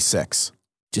Deuteronomy 6.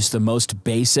 Just the most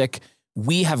basic.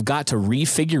 We have got to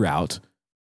refigure out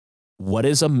what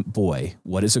is a boy,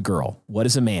 what is a girl, what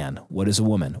is a man, what is a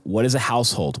woman, what is a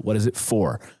household, what is it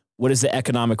for? What is the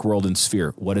economic world and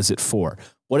sphere? What is it for?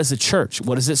 What is the church?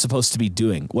 What is it supposed to be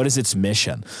doing? What is its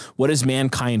mission? What is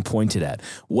mankind pointed at?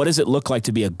 What does it look like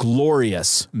to be a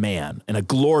glorious man and a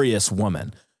glorious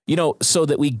woman? So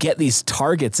that we get these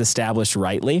targets established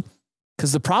rightly.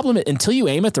 Because the problem, until you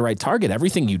aim at the right target,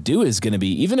 everything you do is going to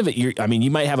be, even if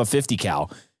you might have a 50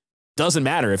 cal, doesn't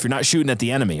matter if you're not shooting at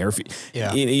the enemy, or if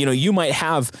you might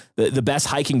have the best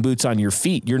hiking boots on your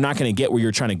feet. You're not going to get where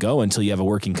you're trying to go until you have a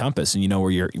working compass and you know where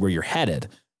you're headed.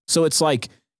 So it's like,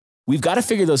 we've got to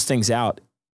figure those things out.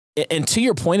 And to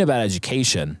your point about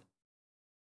education,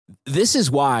 this is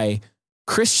why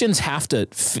Christians have to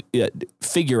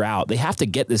figure out, they have to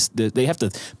get this, they have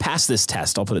to pass this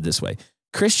test. I'll put it this way.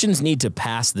 Christians need to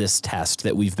pass this test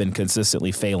that we've been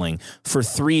consistently failing for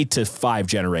 3 to 5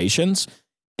 generations.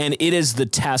 And it is the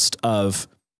test of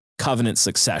covenant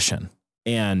succession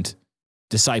and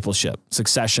discipleship,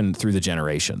 succession through the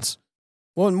generations.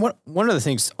 Well, and one of the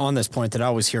things on this point that I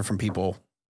always hear from people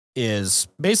is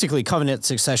basically covenant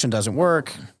succession doesn't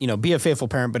work. Be a faithful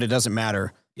parent, but it doesn't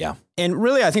matter. Yeah. And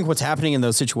really, I think what's happening in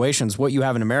those situations, what you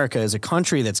have in America is a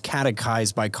country that's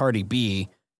catechized by Cardi B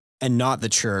and not the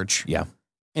church. Yeah.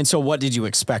 And so what did you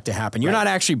expect to happen? You're not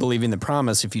actually believing the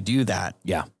promise if you do that.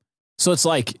 Yeah. So it's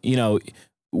like, you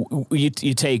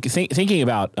take thinking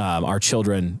about our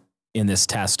children in this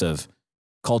test of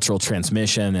cultural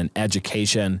transmission and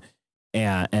education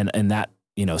and that,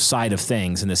 side of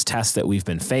things, and this test that we've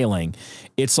been failing.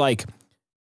 It's like,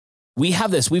 we've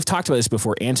talked about this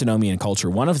before, antinomian culture.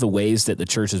 One of the ways that the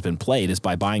church has been played is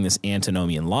by buying this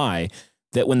antinomian lie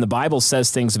that when the Bible says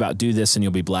things about do this and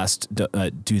you'll be blessed,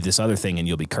 do this other thing and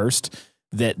you'll be cursed,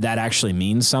 that actually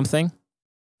means something.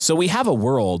 So we have a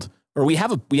world, or we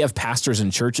have pastors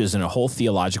and churches and a whole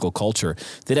theological culture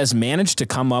that has managed to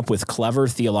come up with clever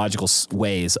theological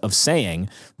ways of saying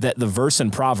that the verse in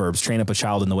Proverbs, train up a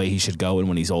child in the way he should go, and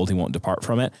when he's old, he won't depart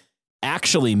from it,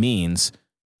 actually means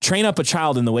train up a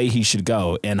child in the way he should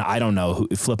go. And I don't know,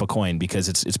 flip a coin, because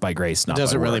it's by grace, not by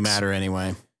works. It doesn't really matter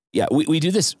anyway. Yeah, we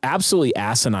do this absolutely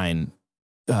asinine,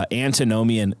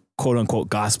 antinomian, quote unquote,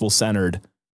 gospel-centered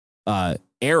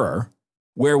error,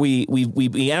 where we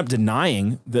end up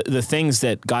denying the things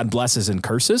that God blesses and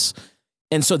curses.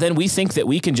 And so then we think that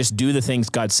we can just do the things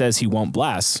God says he won't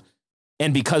bless.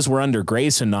 And because we're under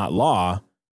grace and not law,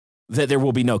 that there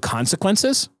will be no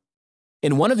consequences.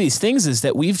 And one of these things is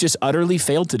that we've just utterly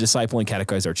failed to disciple and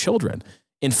catechize our children.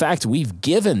 In fact, we've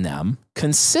given them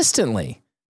consistently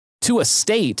to a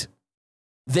state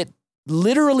that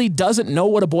literally doesn't know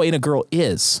what a boy and a girl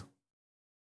is.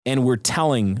 And we're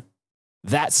telling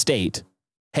that state,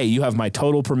 hey, you have my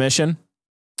total permission,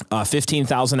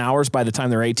 15,000 hours by the time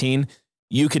they're 18.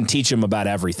 You can teach them about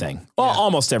everything. Well,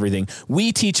 almost everything.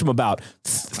 We teach them about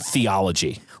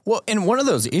theology. Well, and one of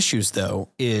those issues, though,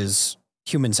 is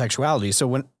human sexuality. So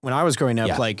when I was growing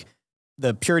up, like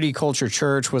the purity culture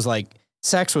church was like,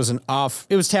 sex was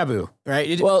it was taboo,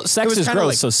 right? Sex is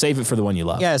gross, so save it for the one you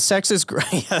love. Yeah, sex is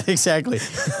great. Yeah, exactly.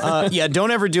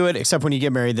 Don't ever do it except when you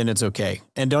get married, then it's okay.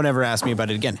 And don't ever ask me about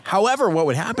it again. However, what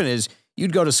would happen is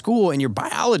you'd go to school and your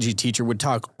biology teacher would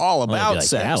talk all about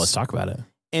sex. Yeah, let's talk about it.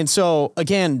 And so,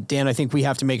 again, Dan, I think we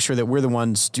have to make sure that we're the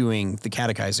ones doing the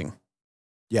catechizing.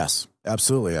 Yes,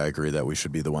 absolutely. I agree that we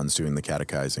should be the ones doing the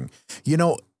catechizing. You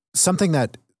know, something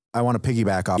that I want to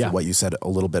piggyback off of what you said a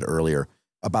little bit earlier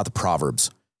about the Proverbs.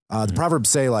 The Proverbs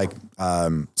say like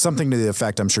something to the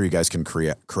effect, I'm sure you guys can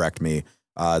correct me,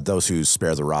 those who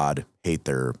spare the rod hate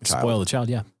their child. Spoil the child,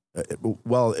 yeah.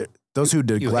 Those who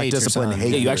neglect discipline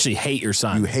hate you actually hate your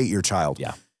son. You hate your child.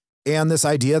 Yeah. And this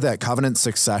idea that covenant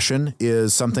succession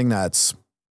is something that's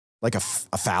like a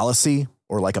fallacy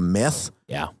or like a myth.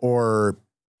 Yeah. Or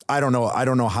I don't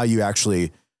know how you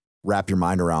actually wrap your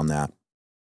mind around that.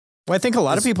 Well, I think a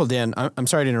lot of people, Dan, I'm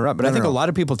sorry to interrupt, but I think a lot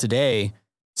of people today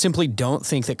simply don't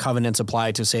think that covenants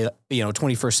apply to, say,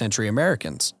 21st century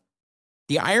Americans.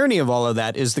 The irony of all of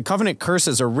that is the covenant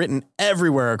curses are written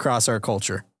everywhere across our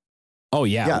culture. Oh,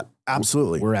 yeah. Yeah,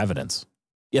 absolutely. We're evidence.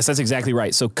 Yes, that's exactly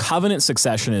right. So covenant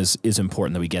succession is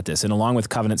important that we get this. And along with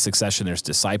covenant succession, there's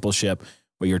discipleship,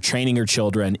 where you're training your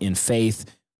children in faith,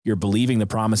 you're believing the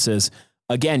promises.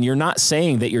 Again, you're not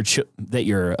saying that your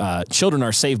children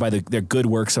are saved by their good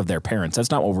works of their parents.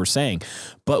 That's not what we're saying.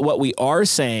 But what we are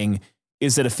saying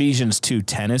is that Ephesians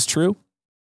 2:10 is true.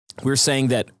 We're saying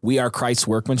that we are Christ's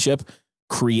workmanship,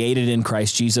 created in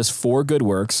Christ Jesus for good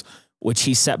works, which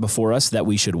he set before us that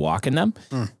we should walk in them.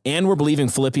 And we're believing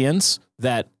Philippians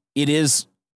that it is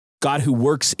God who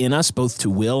works in us both to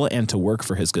will and to work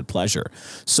for his good pleasure.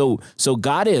 So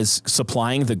God is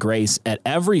supplying the grace at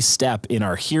every step in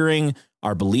our hearing,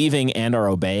 our believing, and our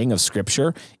obeying of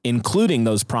Scripture, including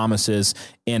those promises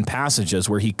and passages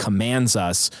where he commands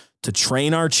us to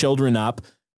train our children up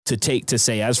to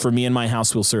say, as for me and my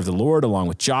house, we'll serve the Lord, along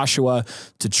with Joshua,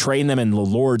 to train them in the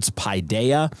Lord's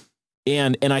paideia.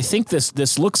 And I think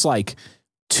this looks like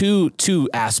two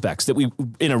aspects that we,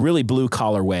 in a really blue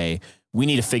collar way, we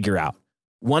need to figure out.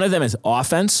 One of them is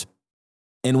offense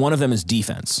and one of them is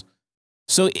defense.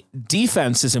 So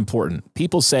defense is important.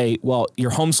 People say, well,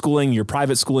 you're homeschooling, you're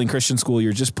private schooling, Christian school,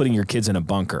 you're just putting your kids in a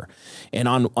bunker. And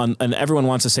and everyone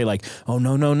wants to say like, oh,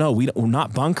 no, we're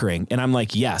not bunkering. And I'm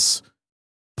like, yes.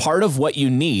 Part of what you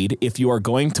need if you are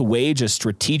going to wage a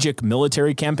strategic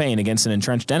military campaign against an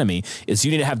entrenched enemy is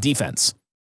you need to have defense.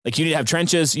 Like you need to have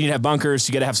trenches, you need to have bunkers,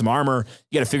 you got to have some armor,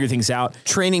 you got to figure things out.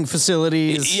 Training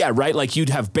facilities. Yeah, right. Like you'd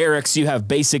have barracks, you have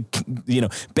basic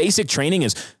training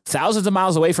is thousands of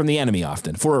miles away from the enemy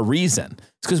often for a reason. It's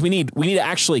because we need to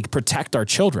actually protect our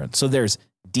children. So there's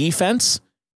defense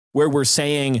where we're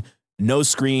saying no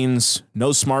screens,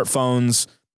 no smartphones,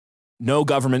 no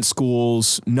government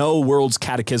schools, no world's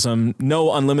catechism,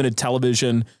 no unlimited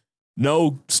television,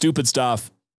 no stupid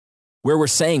stuff, where we're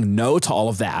saying no to all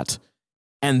of that.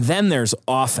 And then there's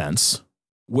offense,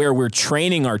 where we're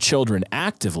training our children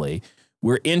actively.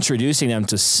 We're introducing them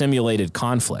to simulated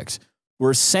conflict.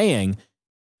 We're saying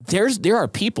there are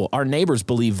people, our neighbors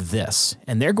believe this,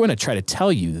 and they're going to try to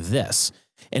tell you this.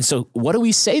 And so what do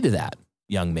we say to that,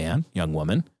 young man, young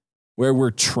woman, where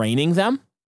we're training them?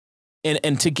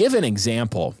 And to give an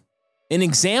example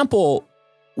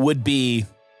would be,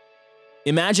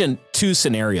 imagine two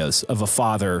scenarios of a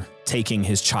father taking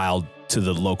his child to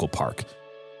the local park.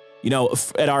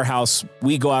 At our house,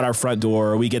 we go out our front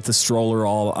door, we get the stroller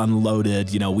all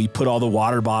unloaded, we put all the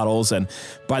water bottles, and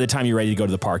by the time you're ready to go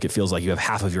to the park, it feels like you have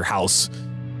half of your house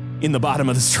in the bottom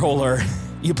of the stroller.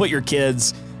 You put your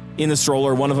kids in the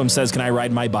stroller. One of them says, can I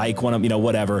ride my bike? One of them,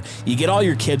 whatever. You get all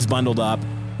your kids bundled up.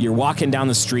 You're walking down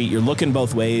the street. You're looking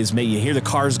both ways. Maybe you hear the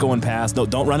cars going past.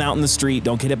 Don't run out in the street.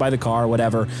 Don't get hit by the car,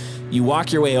 whatever. You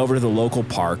walk your way over to the local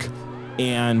park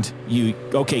and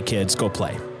okay, kids, go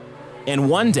play. And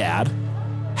one dad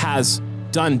has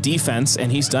done defense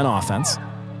and he's done offense.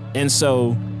 And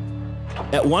so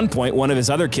at one point, one of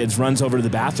his other kids runs over to the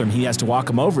bathroom. He has to walk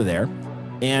him over there.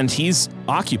 and he's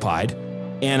occupied,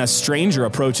 and a stranger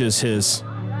approaches his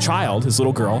child, his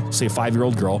little girl, say a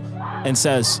 5-year-old girl, and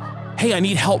says, "Hey, I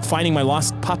need help finding my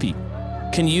lost puppy.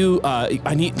 Can you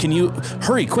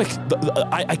hurry, quick,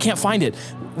 I can't find it.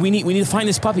 We need to find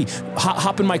this puppy.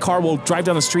 Hop in my car, we'll drive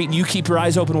down the street, and you keep your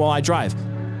eyes open while I drive."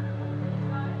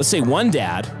 Let's say one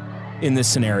dad in this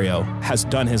scenario has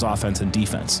done his offense and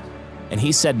defense. And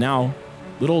he said, now,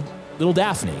 little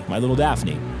Daphne, my little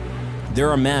Daphne, there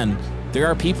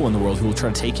are people in the world who will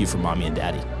try to take you from mommy and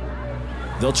daddy.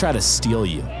 They'll try to steal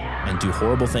you and do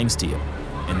horrible things to you.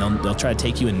 And they'll try to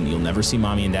take you and you'll never see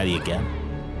mommy and daddy again.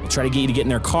 They'll try to get you to get in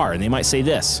their car and they might say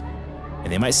this,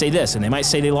 and they might say this, and they might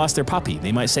say they lost their puppy.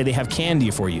 They might say they have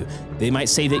candy for you. They might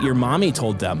say that your mommy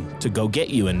told them to go get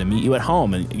you and to meet you at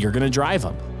home and you're gonna drive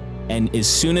them. And as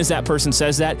soon as that person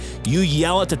says that, you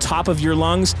yell at the top of your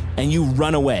lungs and you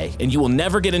run away. And you will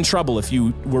never get in trouble if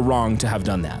you were wrong to have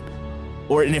done that.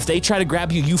 And if they try to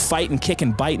grab you, you fight and kick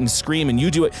and bite and scream and you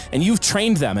do it. And you've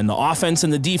trained them in the offense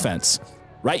and the defense,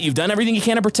 right? You've done everything you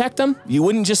can to protect them. You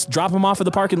wouldn't just drop them off at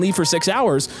the park and leave for 6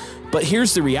 hours. But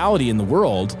here's the reality in the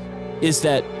world is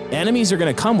that enemies are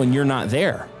gonna come when you're not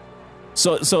there.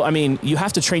 So I mean, you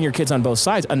have to train your kids on both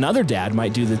sides. Another dad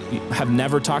might have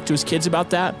never talked to his kids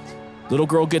about that. Little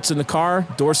girl gets in the car,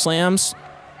 door slams,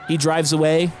 he drives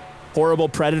away, horrible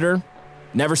predator,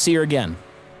 never see her again.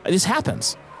 This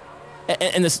happens.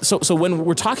 So when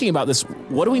we're talking about this,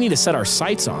 what do we need to set our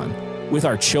sights on with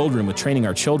our children, with training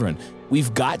our children?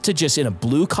 We've got to just, in a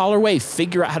blue-collar way,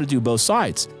 figure out how to do both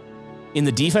sides. In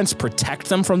the defense, protect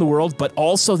them from the world, but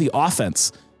also the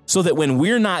offense. So that when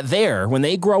we're not there, when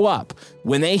they grow up,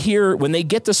 when they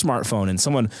get the smartphone and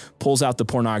someone pulls out the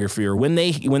pornography, or when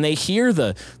they hear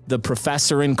the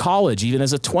professor in college, even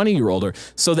as a 20-year-old,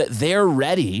 so that they're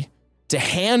ready to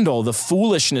handle the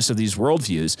foolishness of these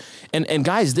worldviews. And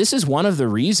guys, this is one of the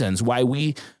reasons why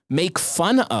we make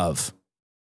fun of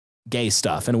gay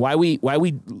stuff and why we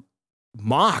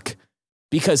mock,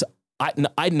 because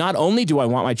I not only do I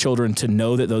want my children to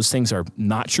know that those things are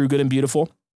not true, good, and beautiful,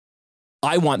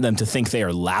 I want them to think they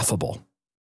are laughable.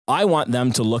 I want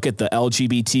them to look at the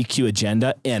LGBTQ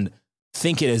agenda and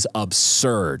think it is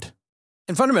absurd.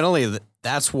 And fundamentally,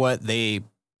 that's what they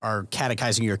are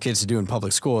catechizing your kids to do in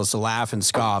public school, is to laugh and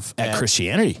scoff at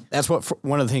Christianity. That's what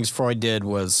one of the things Freud did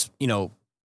was,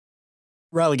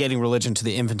 relegating religion to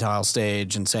the infantile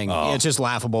stage and saying, it's just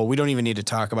laughable. We don't even need to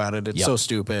talk about it. It's so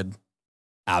stupid.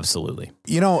 Absolutely.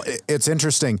 It's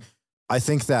interesting. I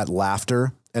think that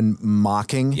laughter and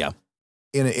mocking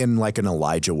in like an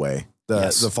Elijah way,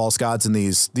 the false gods and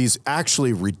these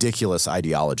actually ridiculous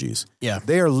ideologies. Yeah.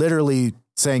 They are literally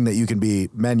saying that you can be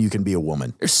men, you can be a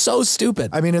woman. They're so stupid.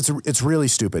 I mean, it's really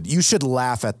stupid. You should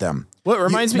laugh at them. Well, it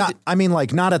reminds me.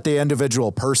 Not at the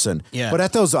individual person, but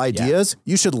at those ideas,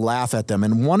 you should laugh at them.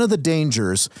 And one of the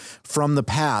dangers from the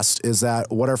past is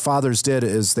that what our fathers did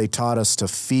is they taught us to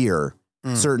fear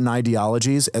certain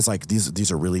ideologies as like,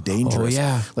 these are really dangerous. Oh,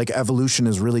 yeah. Like evolution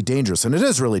is really dangerous, and it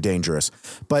is really dangerous,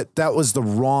 but that was the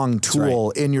wrong tool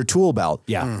in your tool belt.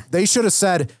 Yeah. They should have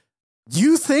said,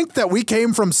 you think that we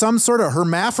came from some sort of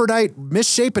hermaphrodite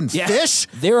misshapen fish?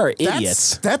 There are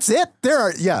idiots. That's it. There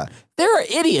are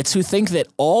idiots who think that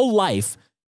all life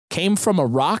came from a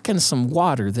rock and some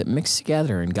water that mixed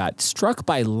together and got struck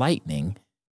by lightning,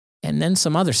 and then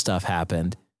some other stuff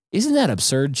happened. Isn't that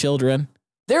absurd, children?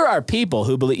 There are people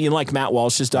who believe, like Matt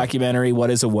Walsh's documentary, What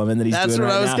is a Woman, that he's doing right now.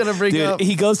 That's what I was going to bring up.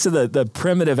 He goes to the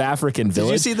primitive African village.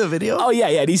 Did you see the video? Oh, yeah.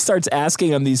 And he starts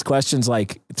asking them these questions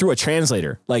like through a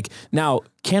translator. Like, now,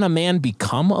 can a man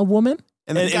become a woman?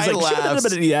 And the guy laughs.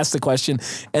 But he asks the question,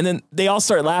 and then they all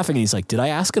start laughing. And he's like, did I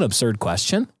ask an absurd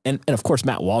question? And of course,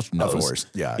 Matt Walsh knows. Of course,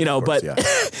 yeah.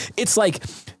 It's like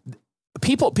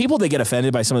people that get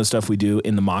offended by some of the stuff we do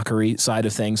in the mockery side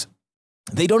of things,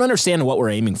 they don't understand what we're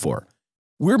aiming for.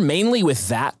 We're mainly with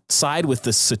that side, with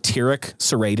the satiric,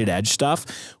 serrated edge stuff.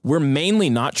 We're mainly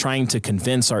not trying to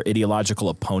convince our ideological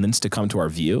opponents to come to our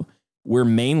view. We're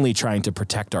mainly trying to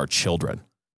protect our children.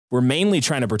 We're mainly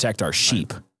trying to protect our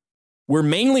sheep. We're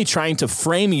mainly trying to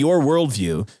frame your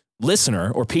worldview,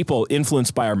 listener, or people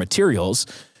influenced by our materials,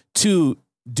 to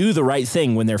do the right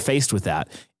thing when they're faced with that.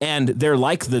 And they're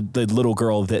like the little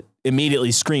girl that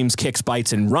immediately screams, kicks,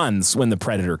 bites, and runs when the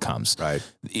predator comes. Right.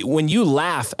 When you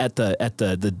laugh at the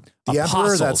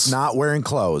emperor that's not wearing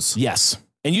clothes. Yes.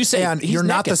 And you say, and you're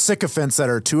not the sycophants that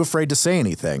are too afraid to say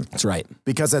anything. That's right.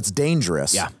 Because that's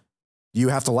dangerous. Yeah. You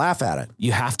have to laugh at it.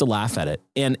 You have to laugh at it.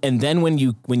 And then when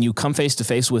you come face to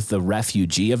face with the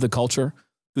refugee of the culture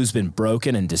who's been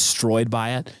broken and destroyed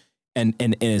by it, and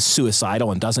is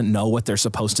suicidal and doesn't know what they're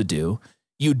supposed to do,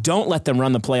 You don't let them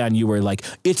run the play on you where like,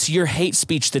 it's your hate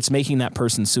speech that's making that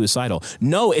person suicidal.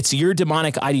 No, it's your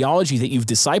demonic ideology that you've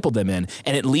discipled them in,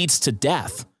 and it leads to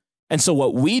death. And so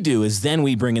what we do is then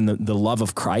we bring in the love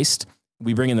of Christ,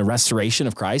 we bring in the restoration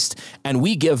of Christ, and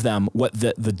we give them what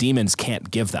the demons can't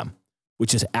give them,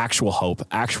 which is actual hope,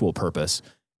 actual purpose,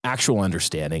 actual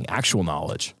understanding, actual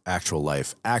knowledge. Actual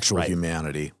life, actual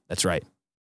humanity. That's right.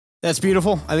 That's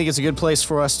beautiful. I think it's a good place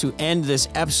for us to end this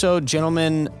episode.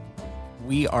 Gentlemen,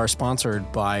 we are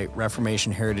sponsored by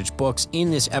Reformation Heritage Books.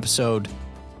 In this episode,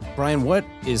 Brian, what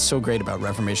is so great about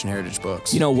Reformation Heritage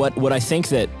Books? You know, what I think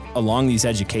that along these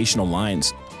educational lines,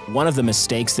 one of the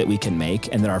mistakes that we can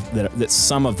make and that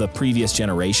some of the previous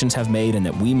generations have made and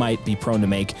that we might be prone to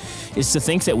make is to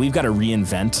think that we've got to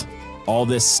reinvent all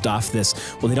this stuff,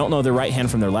 well, they don't know their right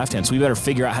hand from their left hand, so we better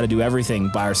figure out how to do everything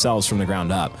by ourselves from the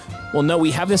ground up. Well, no,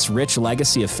 we have this rich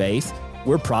legacy of faith.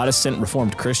 We're Protestant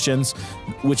Reformed Christians,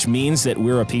 which means that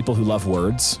we're a people who love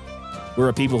words. We're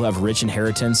a people who have rich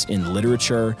inheritance in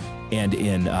literature and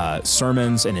in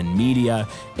sermons and in media,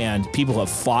 and people who have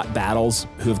fought battles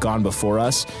who have gone before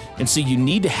us. And so you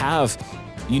need to have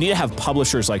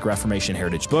publishers like Reformation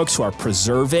Heritage Books who are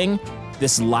preserving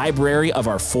this library of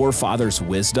our forefathers'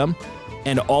 wisdom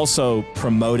and also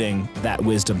promoting that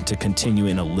wisdom to continue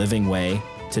in a living way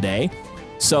today.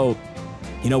 So,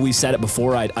 you know, we said it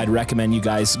before, I'd recommend you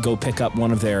guys go pick up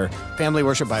one of their Family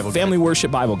Worship Bible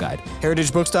Guide.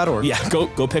 heritagebooks.org. Yeah,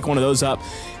 go pick one of those up.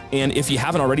 And if you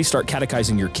haven't already, start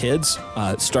catechizing your kids,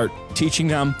 start teaching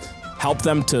them, help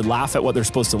them to laugh at what they're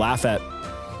supposed to laugh at,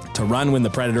 to run when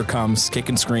the predator comes, kick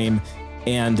and scream,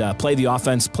 and play the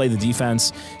offense, play the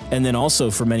defense. And then also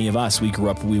for many of us, we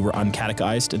were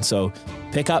uncatechized. And so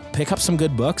pick up some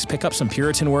good books, pick up some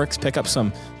Puritan works, pick up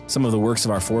some of the works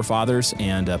of our forefathers,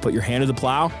 and put your hand to the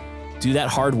plow. Do that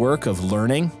hard work of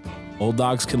learning. Old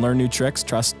dogs can learn new tricks.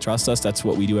 Trust us. That's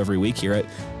what we do every week here at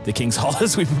the King's Hall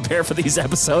as we prepare for these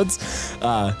episodes.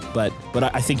 But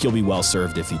I think you'll be well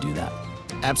served if you do that.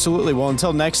 Absolutely. Well,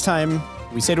 until next time,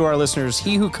 we say to our listeners,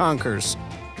 he who conquers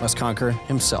must conquer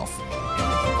himself.